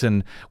ballots,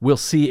 and we'll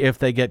see if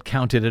they get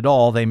counted at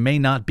all. They may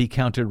not be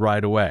counted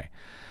right away.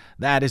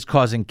 That is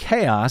causing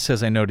chaos,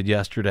 as I noted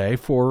yesterday,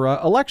 for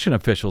election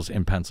officials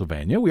in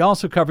Pennsylvania. We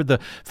also covered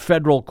the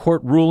federal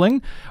court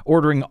ruling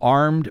ordering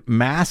armed,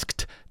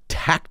 masked,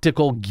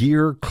 tactical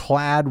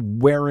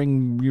gear-clad,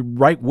 wearing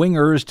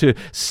right-wingers to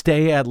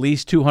stay at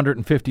least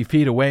 250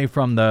 feet away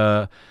from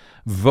the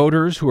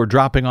voters who are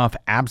dropping off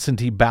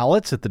absentee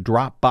ballots at the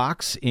drop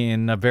box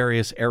in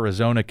various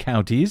Arizona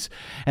counties,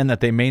 and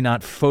that they may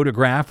not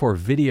photograph or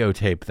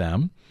videotape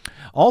them.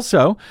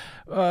 Also,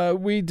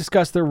 we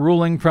discussed the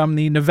ruling from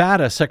the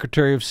Nevada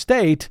Secretary of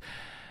State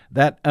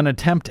that an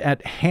attempt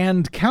at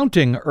hand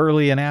counting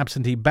early and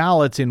absentee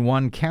ballots in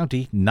one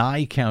county,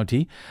 Nye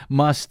County,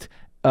 must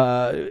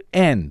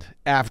end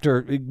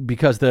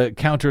because the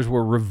counters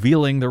were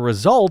revealing the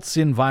results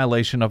in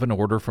violation of an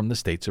order from the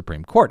state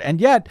Supreme Court. And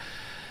yet,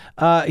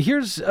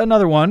 here's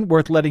another one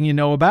worth letting you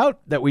know about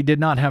that we did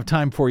not have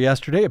time for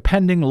yesterday. A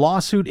pending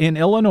lawsuit in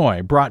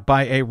Illinois brought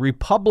by a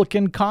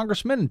Republican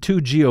congressman and 2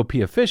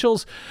 GOP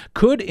officials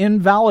could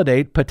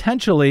invalidate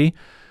potentially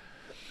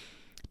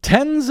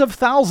tens of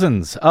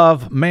thousands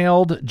of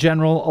mailed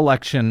general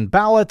election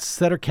ballots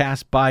that are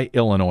cast by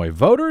Illinois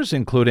voters,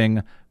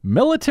 including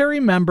military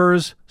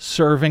members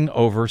serving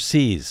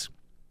overseas.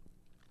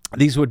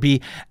 These would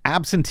be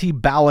absentee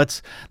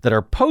ballots that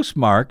are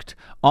postmarked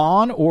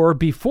on or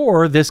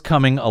before this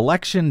coming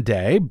election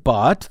day,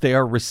 but they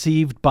are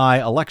received by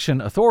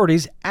election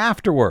authorities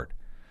afterward.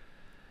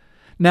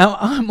 Now,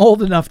 I'm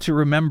old enough to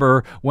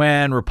remember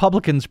when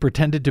Republicans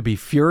pretended to be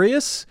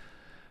furious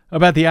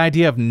about the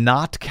idea of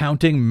not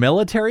counting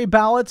military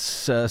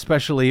ballots,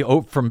 especially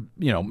from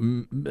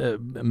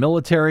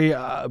military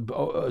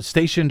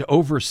stationed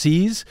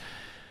overseas.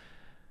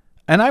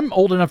 And I'm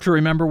old enough to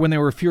remember when they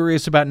were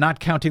furious about not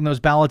counting those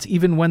ballots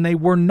even when they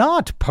were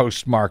not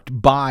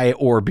postmarked by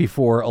or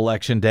before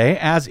Election Day,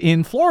 as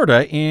in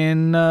Florida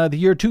in the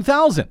year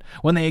 2000,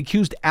 when they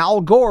accused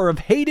Al Gore of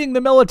hating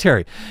the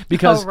military.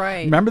 Because,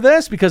 remember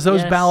this? Because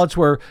those ballots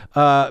were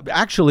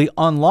actually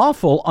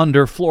unlawful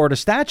under Florida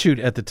statute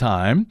at the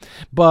time,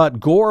 but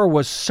Gore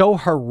was so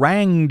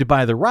harangued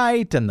by the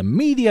right and the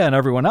media and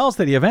everyone else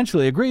that he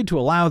eventually agreed to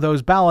allow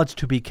those ballots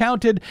to be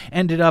counted,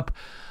 ended up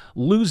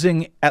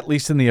losing, at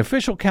least in the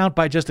official count,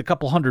 by just a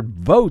couple hundred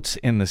votes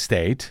in the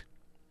state.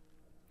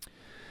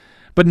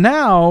 But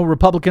now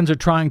Republicans are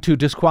trying to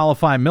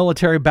disqualify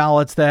military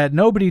ballots that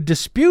nobody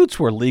disputes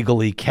were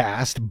legally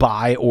cast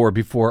by or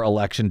before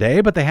Election Day,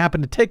 but they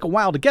happen to take a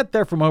while to get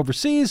there from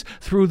overseas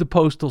through the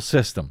postal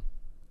system.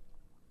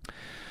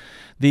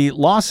 The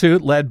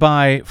lawsuit, led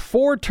by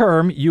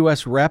 4-term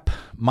U.S. Rep.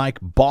 Mike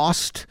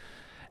Bost,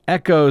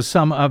 echoes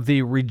some of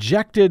the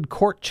rejected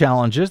court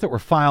challenges that were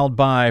filed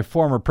by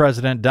former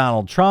President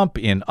Donald Trump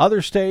in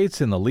other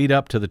states in the lead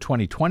up to the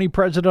 2020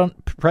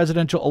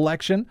 presidential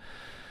election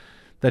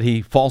that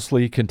he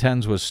falsely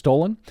contends was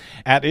stolen.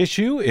 At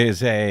issue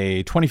is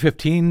a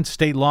 2015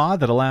 state law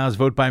that allows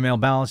vote-by-mail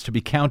ballots to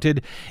be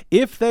counted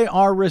if they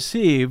are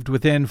received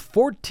within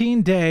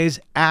 14 days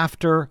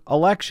after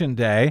Election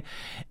Day,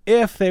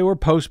 if they were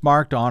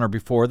postmarked on or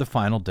before the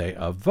final day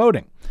of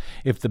voting.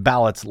 If the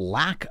ballots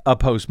lack a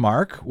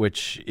postmark,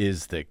 which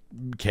is the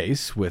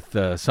case with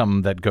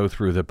some that go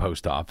through the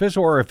post office,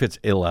 or if it's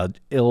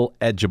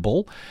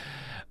illegible,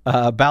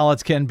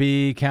 ballots can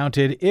be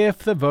counted if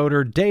the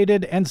voter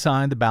dated and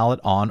signed the ballot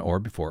on or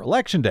before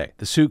Election Day.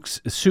 The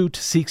suit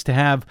seeks to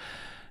have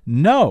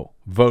no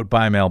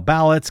vote-by-mail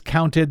ballots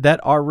counted that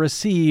are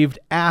received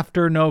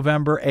after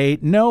November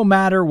 8, no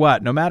matter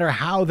what, no matter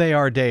how they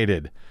are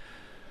dated,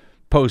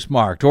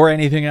 postmarked, or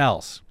anything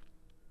else.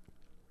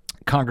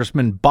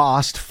 Congressman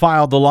Bost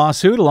filed the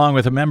lawsuit along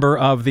with a member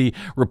of the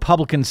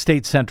Republican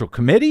State Central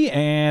Committee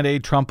and a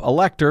Trump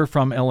elector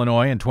from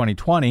Illinois in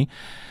 2020.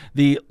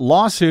 The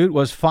lawsuit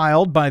was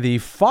filed by the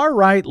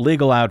far-right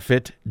legal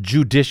outfit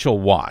Judicial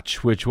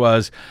Watch, which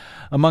was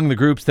among the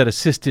groups that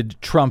assisted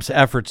Trump's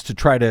efforts to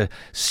try to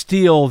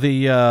steal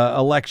the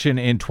election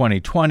in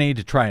 2020,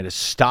 to try to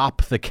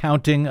stop the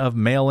counting of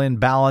mail-in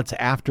ballots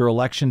after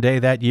Election Day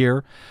that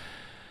year.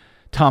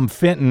 Tom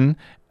Fitton,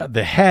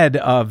 the head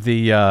of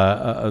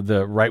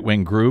the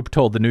right-wing group,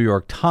 told the New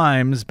York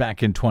Times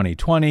back in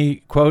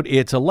 2020, quote,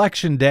 "It's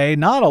Election Day,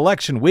 not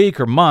election week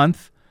or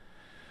month."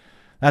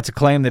 That's a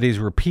claim that he's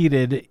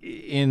repeated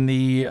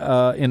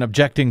in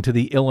objecting to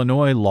the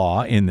Illinois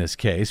law in this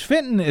case.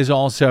 Fenton is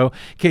also,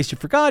 in case you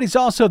forgot, he's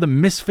also the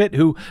misfit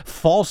who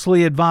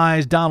falsely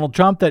advised Donald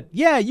Trump that,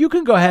 yeah, you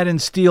can go ahead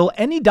and steal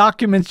any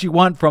documents you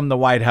want from the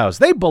White House.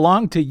 They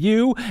belong to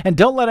you, and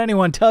don't let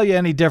anyone tell you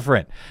any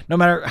different. No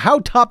matter how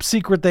top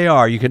secret they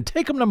are, you can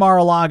take them to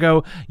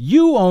Mar-a-Lago.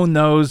 You own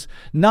those,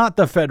 not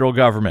the federal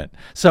government.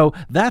 So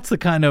that's the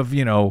kind of,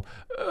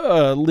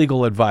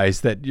 legal advice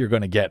that you're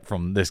going to get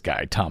from this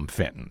guy, Tom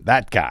Fenton,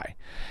 that guy.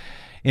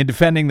 In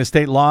defending the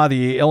state law,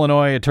 the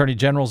Illinois Attorney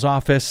General's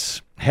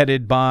office,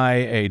 headed by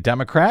a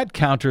Democrat,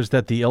 counters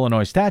that the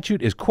Illinois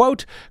statute is,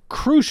 quote,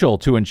 crucial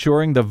to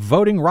ensuring the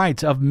voting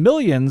rights of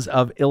millions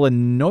of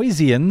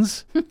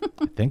Illinoisians,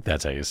 I think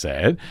that's how you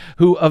say it,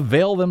 who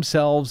avail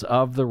themselves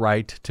of the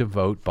right to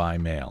vote by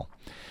mail.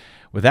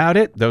 Without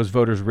it, those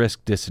voters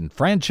risk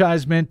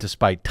disenfranchisement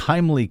despite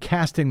timely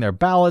casting their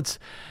ballots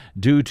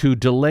due to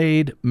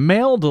delayed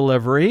mail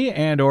delivery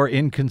and or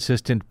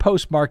inconsistent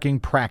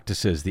postmarking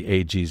practices, the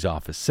AG's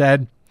office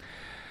said.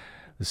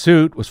 The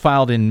suit was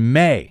filed in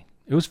May.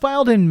 It was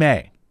filed in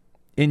May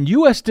in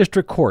U.S.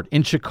 District Court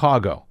in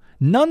Chicago.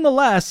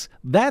 Nonetheless,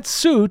 that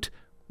suit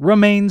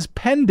remains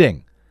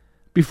pending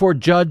before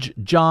Judge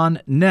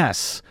John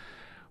Ness,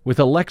 with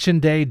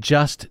Election Day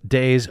just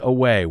days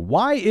away.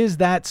 Why is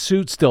that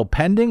suit still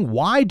pending?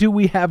 Why do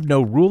we have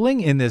no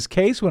ruling in this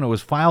case when it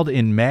was filed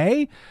in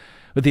May,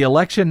 with the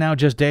election now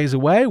just days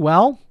away?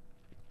 Well,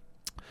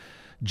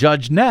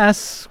 Judge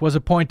Ness was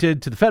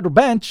appointed to the federal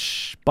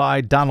bench by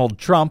Donald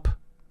Trump.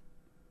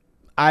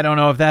 I don't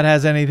know if that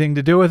has anything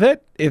to do with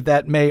it, if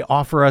that may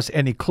offer us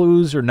any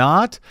clues or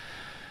not.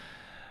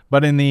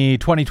 But in the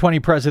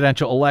 2020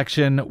 presidential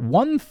election,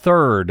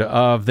 1/3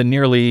 of the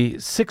nearly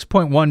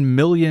 6.1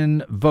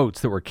 million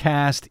votes that were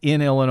cast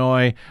in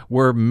Illinois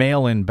were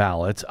mail-in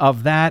ballots.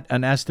 Of that,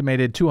 an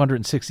estimated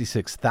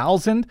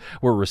 266,000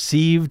 were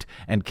received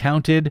and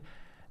counted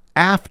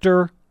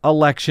after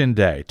Election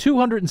Day.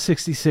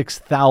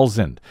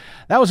 266,000.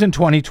 That was in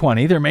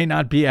 2020. There may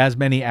not be as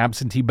many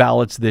absentee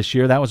ballots this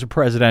year. That was a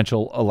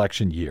presidential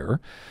election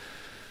year.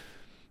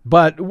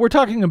 But we're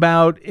talking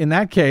about, in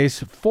that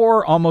case,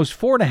 almost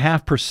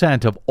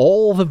 4.5% of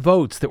all the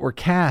votes that were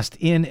cast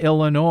in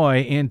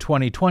Illinois in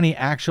 2020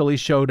 actually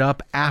showed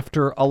up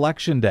after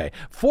Election Day.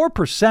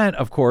 4%,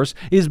 of course,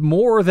 is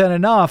more than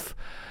enough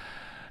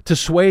to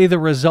sway the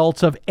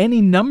results of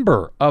any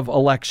number of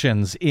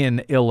elections in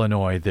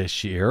Illinois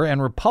this year.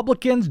 And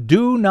Republicans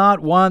do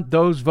not want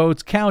those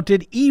votes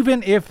counted,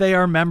 even if they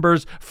are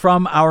members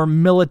from our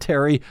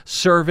military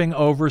serving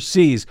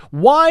overseas.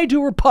 Why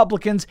do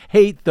Republicans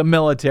hate the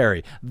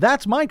military?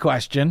 That's my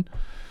question.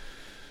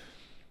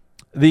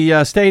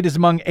 The state is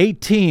among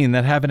 18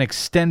 that have an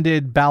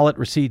extended ballot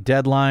receipt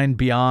deadline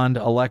beyond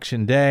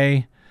Election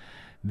Day.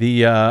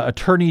 The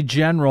Attorney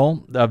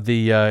General of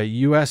the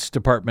U.S.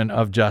 Department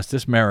of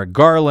Justice, Merrick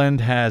Garland,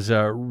 has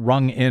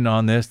rung in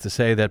on this to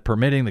say that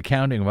permitting the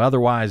counting of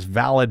otherwise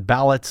valid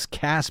ballots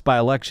cast by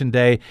Election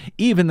Day,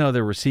 even though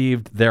they're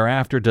received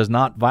thereafter, does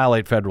not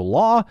violate federal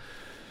law.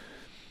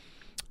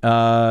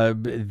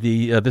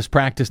 This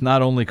practice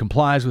not only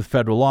complies with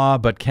federal law,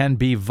 but can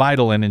be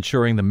vital in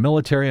ensuring the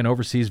military and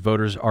overseas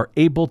voters are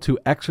able to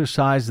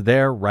exercise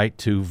their right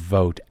to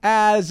vote.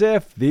 As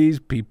if these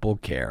people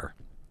care.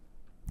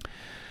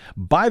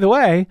 By the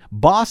way,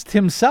 Bost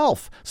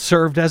himself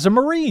served as a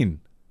Marine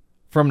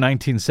from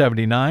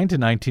 1979 to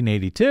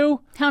 1982.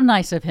 How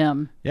nice of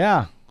him.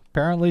 Yeah,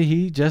 apparently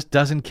he just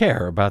doesn't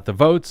care about the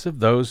votes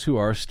of those who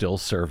are still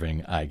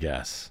serving, I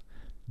guess.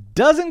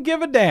 Doesn't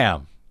give a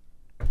damn.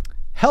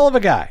 Hell of a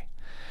guy.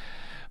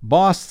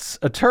 Bost's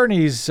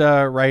attorneys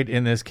write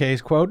in this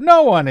case, quote,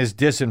 "No one is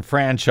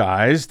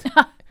disenfranchised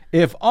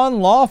if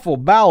unlawful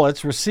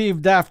ballots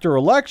received after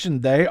Election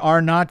Day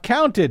are not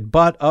counted.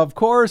 But, of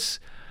course,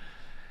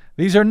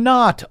 these are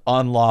not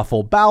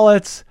unlawful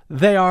ballots.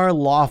 They are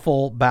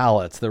lawful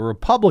ballots. The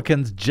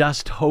Republicans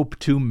just hope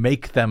to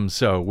make them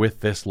so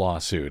with this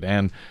lawsuit."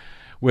 And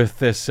with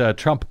this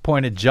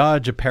Trump-appointed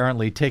judge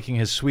apparently taking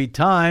his sweet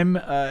time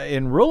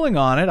in ruling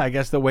on it, I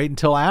guess they'll wait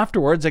until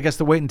afterwards. I guess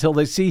they'll wait until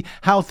they see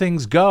how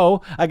things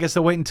go. I guess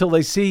they'll wait until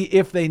they see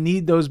if they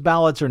need those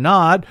ballots or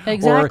not.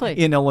 Exactly. Or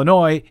in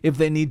Illinois, if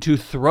they need to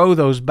throw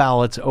those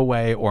ballots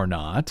away or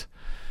not.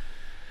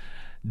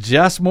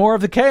 Just more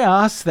of the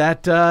chaos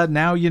that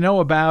now you know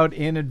about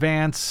in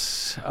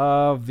advance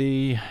of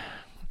the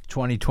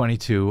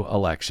 2022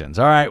 elections.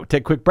 All right, we'll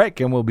take a quick break,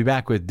 and we'll be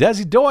back with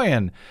Desi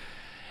Doyen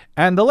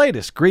and the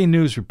latest Green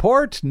News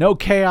Report. No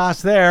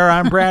chaos there.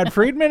 I'm Brad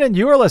Friedman, and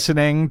you are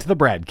listening to the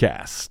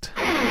BradCast.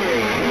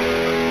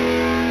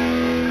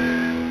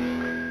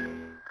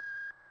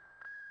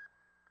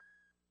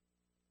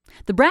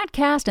 The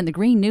BradCast and the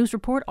Green News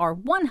Report are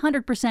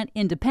 100%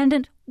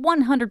 independent,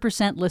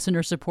 100%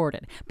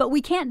 listener-supported. But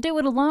we can't do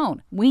it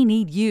alone. We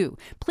need you.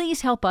 Please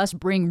help us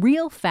bring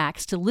real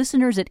facts to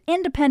listeners at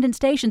independent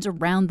stations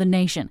around the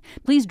nation.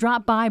 Please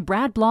drop by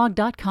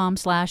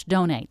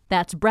bradblog.com/donate.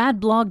 That's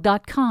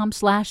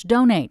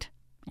bradblog.com/donate.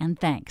 And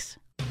thanks.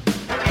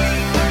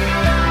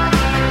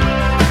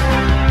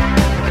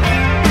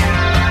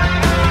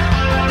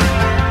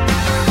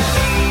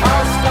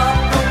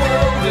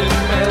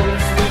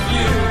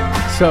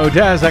 So,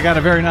 Des, I got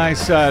a very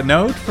nice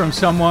note from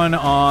someone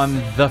on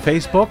the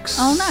Facebooks.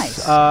 Oh,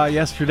 nice.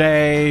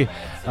 Yesterday,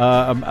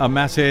 a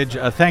message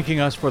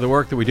thanking us for the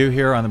work that we do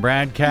here on the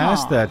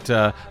BradCast,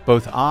 that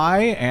both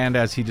I and,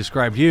 as he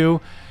described you,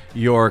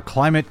 your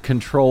climate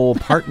control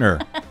partner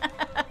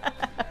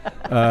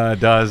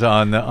does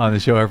on the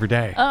show every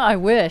day. Oh, I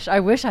wish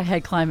I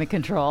had climate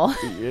control.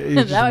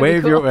 You just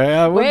wave your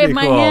wave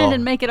my hand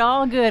and make it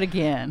all good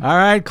again. All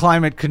right,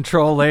 climate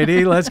control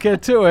lady, let's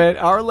get to it.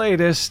 Our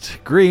latest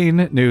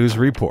Green News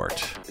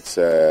Report. It's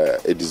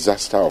a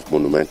disaster of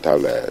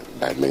monumental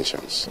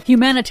dimensions.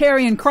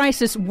 Humanitarian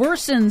crisis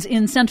worsens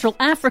in Central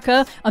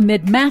Africa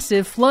amid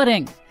massive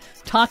flooding.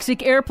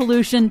 Toxic air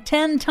pollution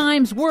 10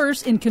 times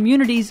worse in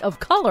communities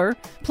of color.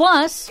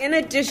 Plus, in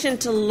addition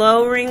to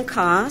lowering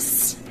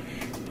costs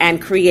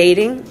and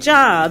creating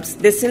jobs,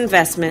 this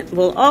investment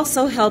will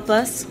also help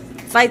us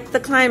fight the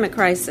climate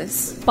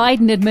crisis.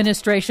 Biden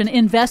administration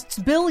invests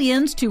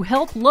billions to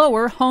help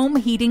lower home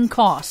heating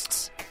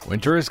costs.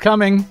 Winter is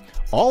coming.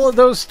 All of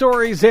those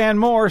stories and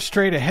more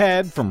straight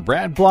ahead from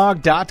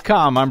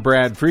BradBlog.com. I'm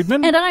Brad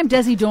Friedman. And I'm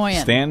Desi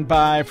Doyen. Stand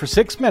by for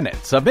 6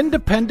 minutes of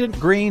independent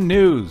green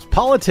news,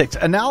 politics,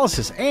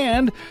 analysis,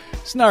 and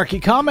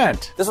snarky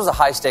comment. This was a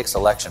high-stakes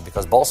election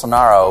because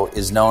Bolsonaro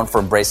is known for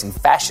embracing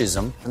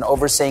fascism and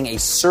overseeing a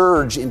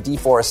surge in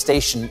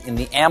deforestation in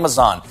the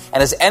Amazon.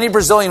 And as any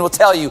Brazilian will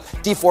tell you,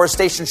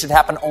 deforestation should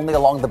happen only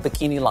along the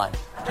bikini line.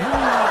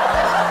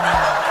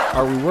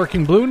 Are we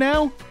working blue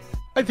now?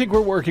 I think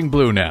we're working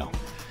blue now.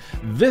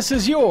 This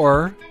is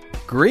your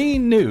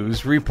Green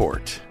News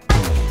Report.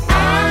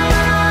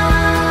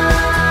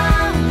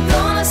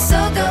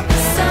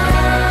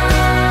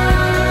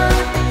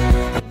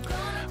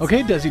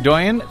 Okay, Desi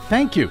Doyen,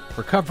 thank you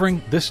for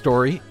covering this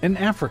story in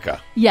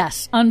Africa.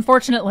 Yes,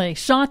 unfortunately,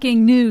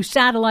 shocking new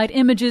satellite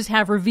images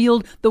have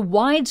revealed the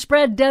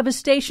widespread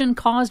devastation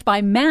caused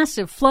by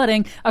massive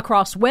flooding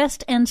across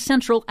West and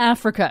Central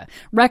Africa.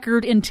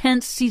 Record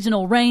intense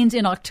seasonal rains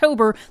in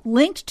October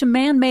linked to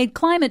man-made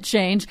climate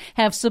change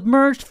have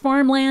submerged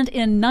farmland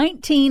in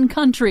 19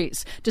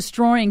 countries,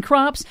 destroying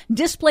crops,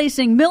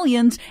 displacing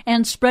millions,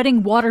 and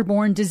spreading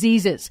waterborne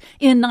diseases.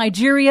 In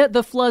Nigeria,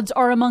 the floods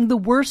are among the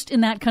worst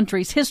in that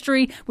country's history,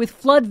 with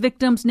flood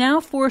victims now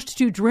forced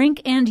to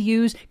drink and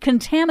use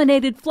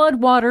contaminated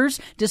floodwaters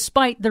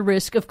despite the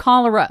risk of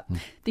cholera.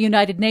 The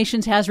United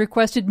Nations has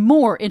requested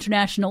more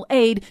international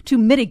aid to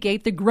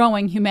mitigate the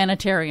growing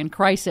humanitarian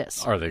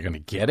crisis. Are they going to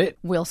get it?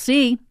 We'll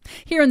see.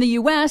 Here in the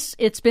U.S.,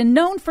 it's been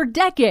known for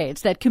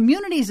decades that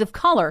communities of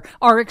color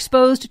are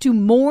exposed to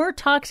more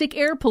toxic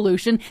air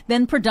pollution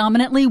than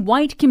predominantly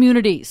white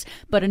communities.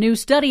 But a new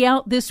study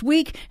out this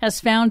week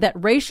has found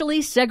that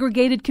racially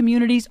segregated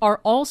communities are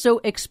also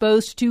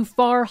exposed to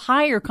far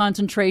higher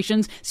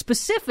concentrations,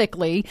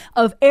 specifically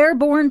of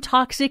airborne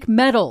toxic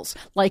metals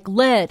like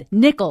lead,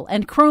 nickel,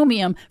 and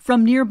chromium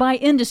from nearby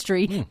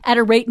industry at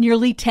a rate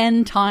nearly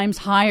 10 times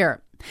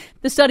higher.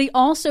 The study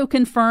also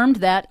confirmed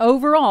that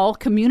overall,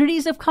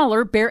 communities of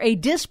color bear a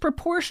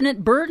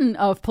disproportionate burden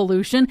of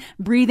pollution,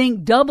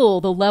 breathing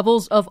double the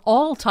levels of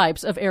all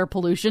types of air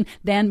pollution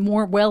than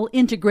more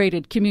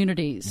well-integrated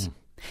communities.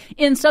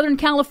 In Southern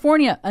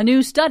California, a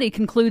new study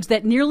concludes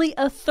that nearly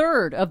a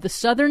third of the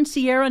southern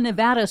Sierra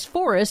Nevadas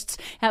forests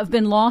have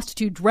been lost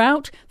to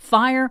drought,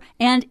 fire,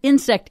 and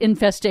insect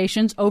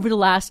infestations over the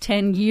last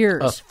 10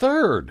 years. A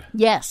third?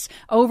 Yes.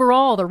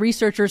 Overall, the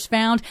researchers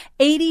found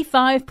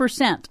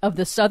 85% of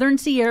the southern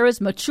Sierra's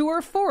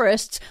mature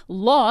forests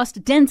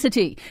lost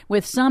density,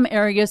 with some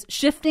areas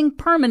shifting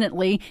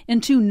permanently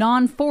into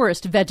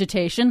non-forest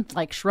vegetation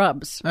like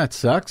shrubs. That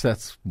sucks.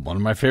 That's one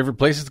of my favorite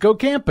places to go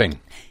camping.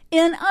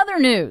 In other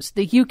news,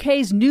 the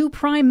UK's new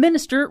Prime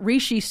Minister,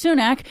 Rishi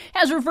Sunak,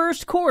 has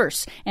reversed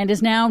course and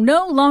is now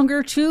no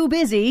longer too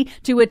busy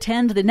to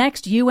attend the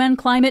next UN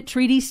Climate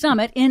Treaty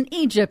Summit in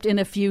Egypt in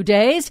a few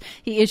days.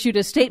 He issued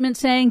a statement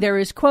saying there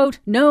is, quote,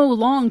 no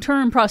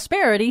long-term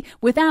prosperity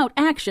without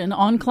action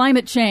on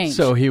climate change.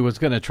 So he was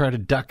going to try to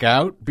duck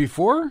out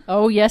before?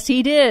 Oh, yes,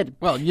 he did.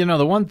 Well, you know,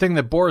 the one thing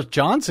that Boris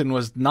Johnson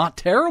was not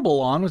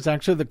terrible on was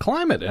actually the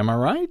climate. Am I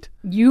right?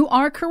 You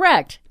are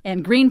correct.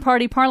 And Green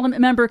Party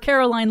Parliament member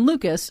Caroline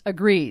Lucas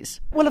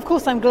agrees. Well, of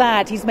course, I'm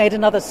glad he's made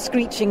another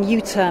screeching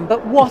U-turn,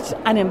 but what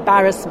an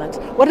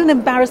embarrassment. What an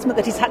embarrassment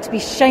that he's had to be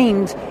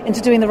shamed into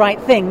doing the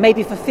right thing,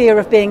 maybe for fear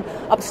of being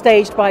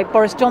upstaged by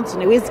Boris Johnson,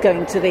 who is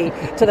going to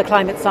the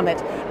climate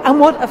summit. And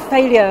what a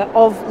failure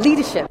of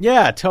leadership.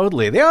 Yeah,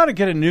 totally. They ought to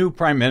get a new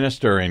prime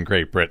minister in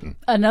Great Britain.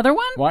 Another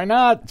one? Why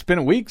not? It's been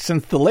a week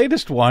since the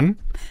latest one.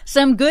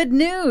 Some good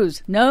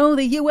news. No,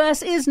 the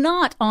U.S. is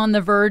not on the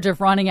verge of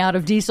running out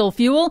of diesel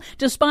fuel.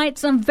 Despite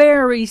some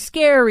very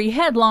scary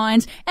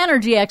headlines,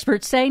 energy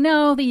experts say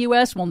no, the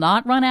U.S. will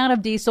not run out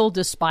of diesel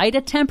despite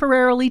a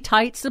temporarily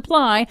tight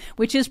supply,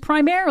 which is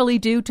primarily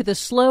due to the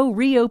slow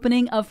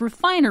reopening of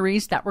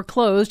refineries that were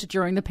closed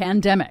during the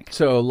pandemic.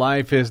 So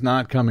life is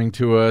not coming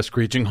to a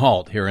screeching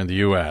halt here in the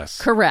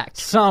U.S. Correct.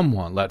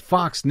 Someone let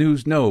Fox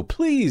News know,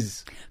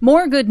 please.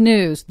 More good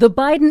news. The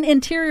Biden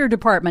Interior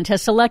Department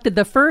has selected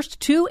the first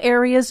 2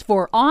 areas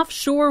for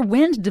offshore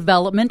wind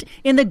development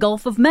in the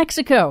Gulf of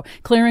Mexico,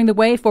 clearing the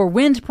way for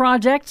wind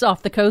projects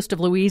off the coast of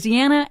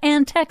Louisiana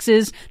and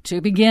Texas to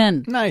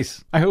begin.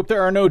 Nice. I hope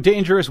there are no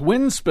dangerous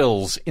wind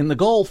spills in the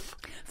Gulf.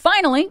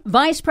 Finally,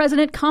 Vice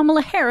President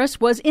Kamala Harris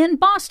was in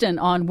Boston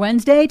on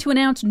Wednesday to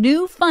announce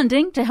new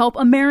funding to help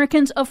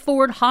Americans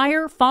afford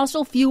higher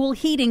fossil fuel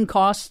heating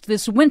costs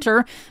this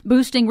winter,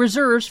 boosting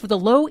reserves for the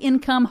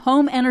Low-Income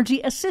Home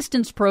Energy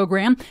Assistance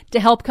Program to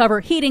help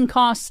cover heating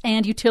costs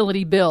and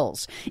utility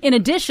bills. In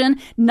addition,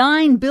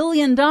 $9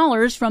 billion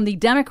from the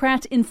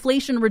Democrats'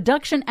 Inflation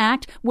Reduction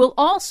Act will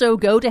also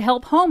go to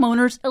help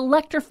homeowners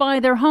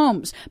electrify their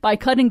homes by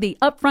cutting the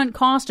upfront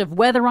cost of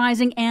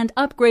weatherizing and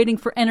upgrading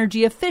for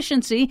energy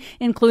efficiency,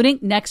 including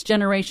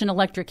next-generation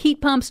electric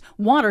heat pumps,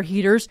 water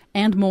heaters,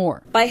 and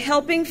more. By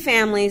helping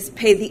families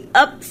pay the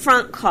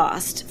upfront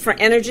cost for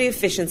energy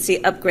efficiency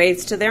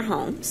upgrades to their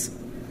homes,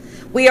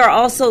 we are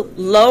also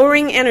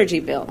lowering energy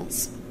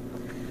bills,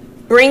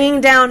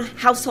 bringing down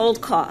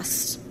household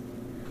costs,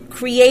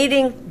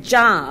 creating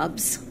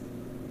jobs,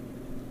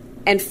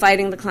 and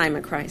fighting the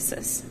climate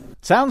crisis.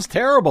 Sounds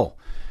terrible.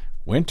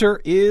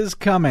 Winter is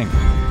coming.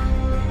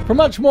 For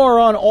much more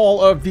on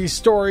all of these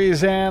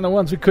stories and the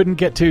ones we couldn't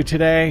get to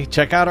today,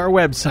 check out our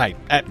website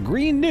at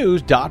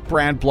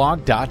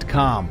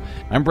greennews.bradblog.com.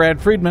 I'm Brad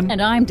Friedman.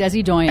 And I'm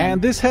Desi Doyen.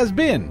 And this has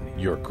been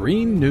your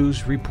Green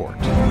News Report.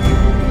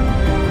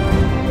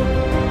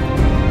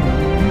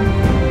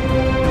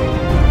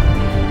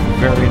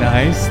 Very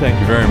nice. Thank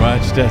you very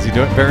much, Desi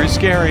Doyen. Very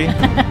scary.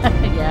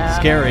 Yeah.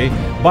 Scary.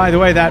 By the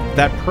way,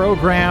 that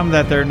program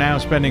that they're now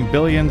spending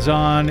billions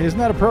on, isn't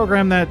that a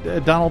program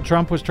that Donald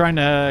Trump was trying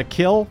to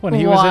kill when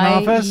he was in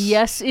office?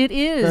 Yes, it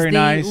is. Very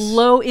nice. The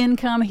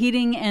Low-Income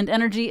Heating and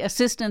Energy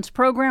Assistance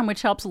Program,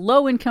 which helps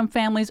low-income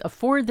families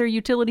afford their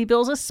utility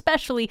bills,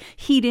 especially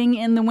heating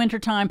in the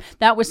wintertime.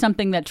 That was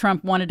something that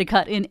Trump wanted to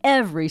cut in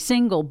every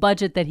single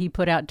budget that he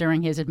put out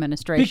during his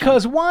administration.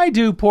 Because why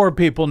do poor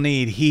people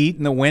need heat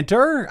in the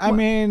winter? I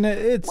mean,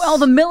 it's... Well,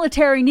 the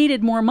military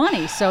needed more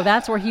money, so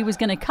that's where he was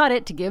going to cut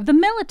it to give the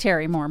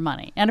military more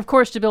money. And, of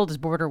course, to build his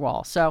border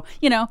wall. So,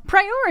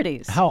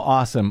 priorities. How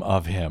awesome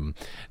of him.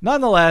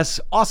 Nonetheless,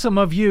 awesome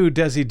of you,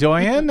 Desi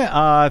Doyen.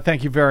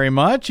 Thank you very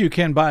much. You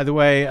can, by the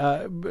way,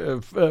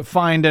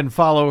 find and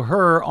follow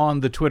her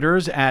on the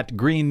Twitters at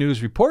Green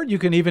News Report. You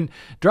can even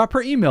drop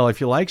her email if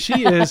you like.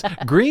 She is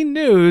Green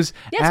News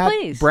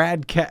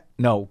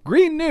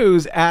Green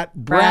News at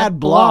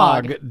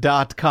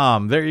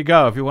bradblog.com. There you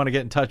go. If you want to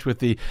get in touch with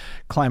the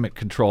climate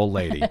control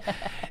lady,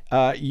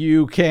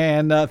 you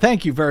can.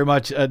 Thank you very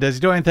much, Desi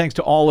Doyen. Thanks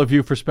to all of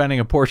you for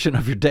spending a portion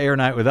of your day or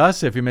night with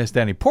us. If you missed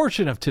any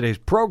portion of today's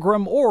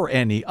program or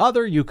any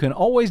other, you can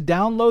always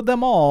download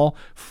them all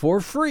for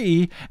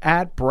free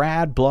at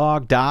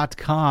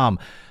bradblog.com.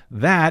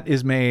 That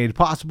is made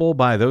possible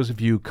by those of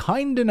you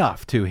kind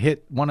enough to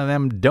hit one of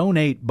them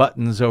donate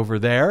buttons over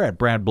there at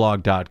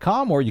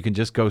bradblog.com, or you can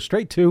just go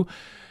straight to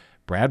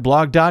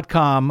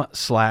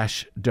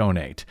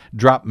bradblog.com/donate.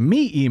 Drop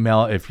me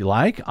email if you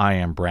like. I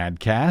am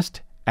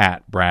BradCast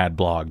at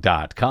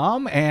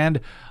bradblog.com, and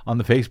on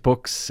the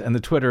Facebooks and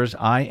the Twitters,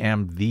 I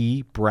am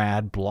the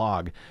Brad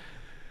Blog.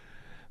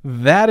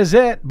 That is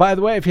it. By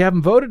the way, if you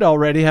haven't voted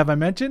already, have I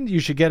mentioned you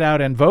should get out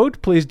and vote?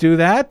 Please do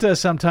that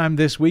sometime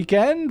this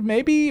weekend,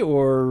 maybe,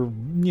 or,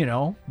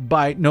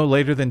 by no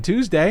later than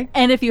Tuesday.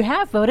 And if you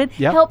have voted,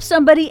 help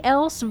somebody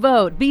else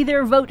vote. Be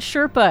their vote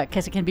Sherpa,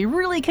 because it can be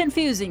really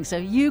confusing. So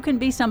you can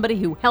be somebody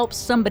who helps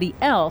somebody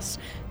else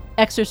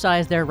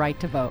exercise their right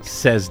to vote.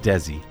 Says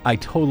Desi. I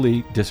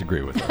totally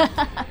disagree with her.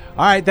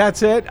 All right,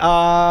 that's it.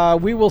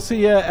 We will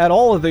see you at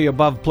all of the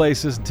above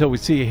places until we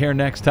see you here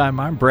next time.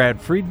 I'm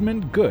Brad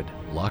Friedman. Good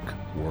luck,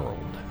 world.